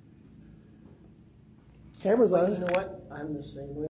 Camera's But on. you know what? I'm the same way.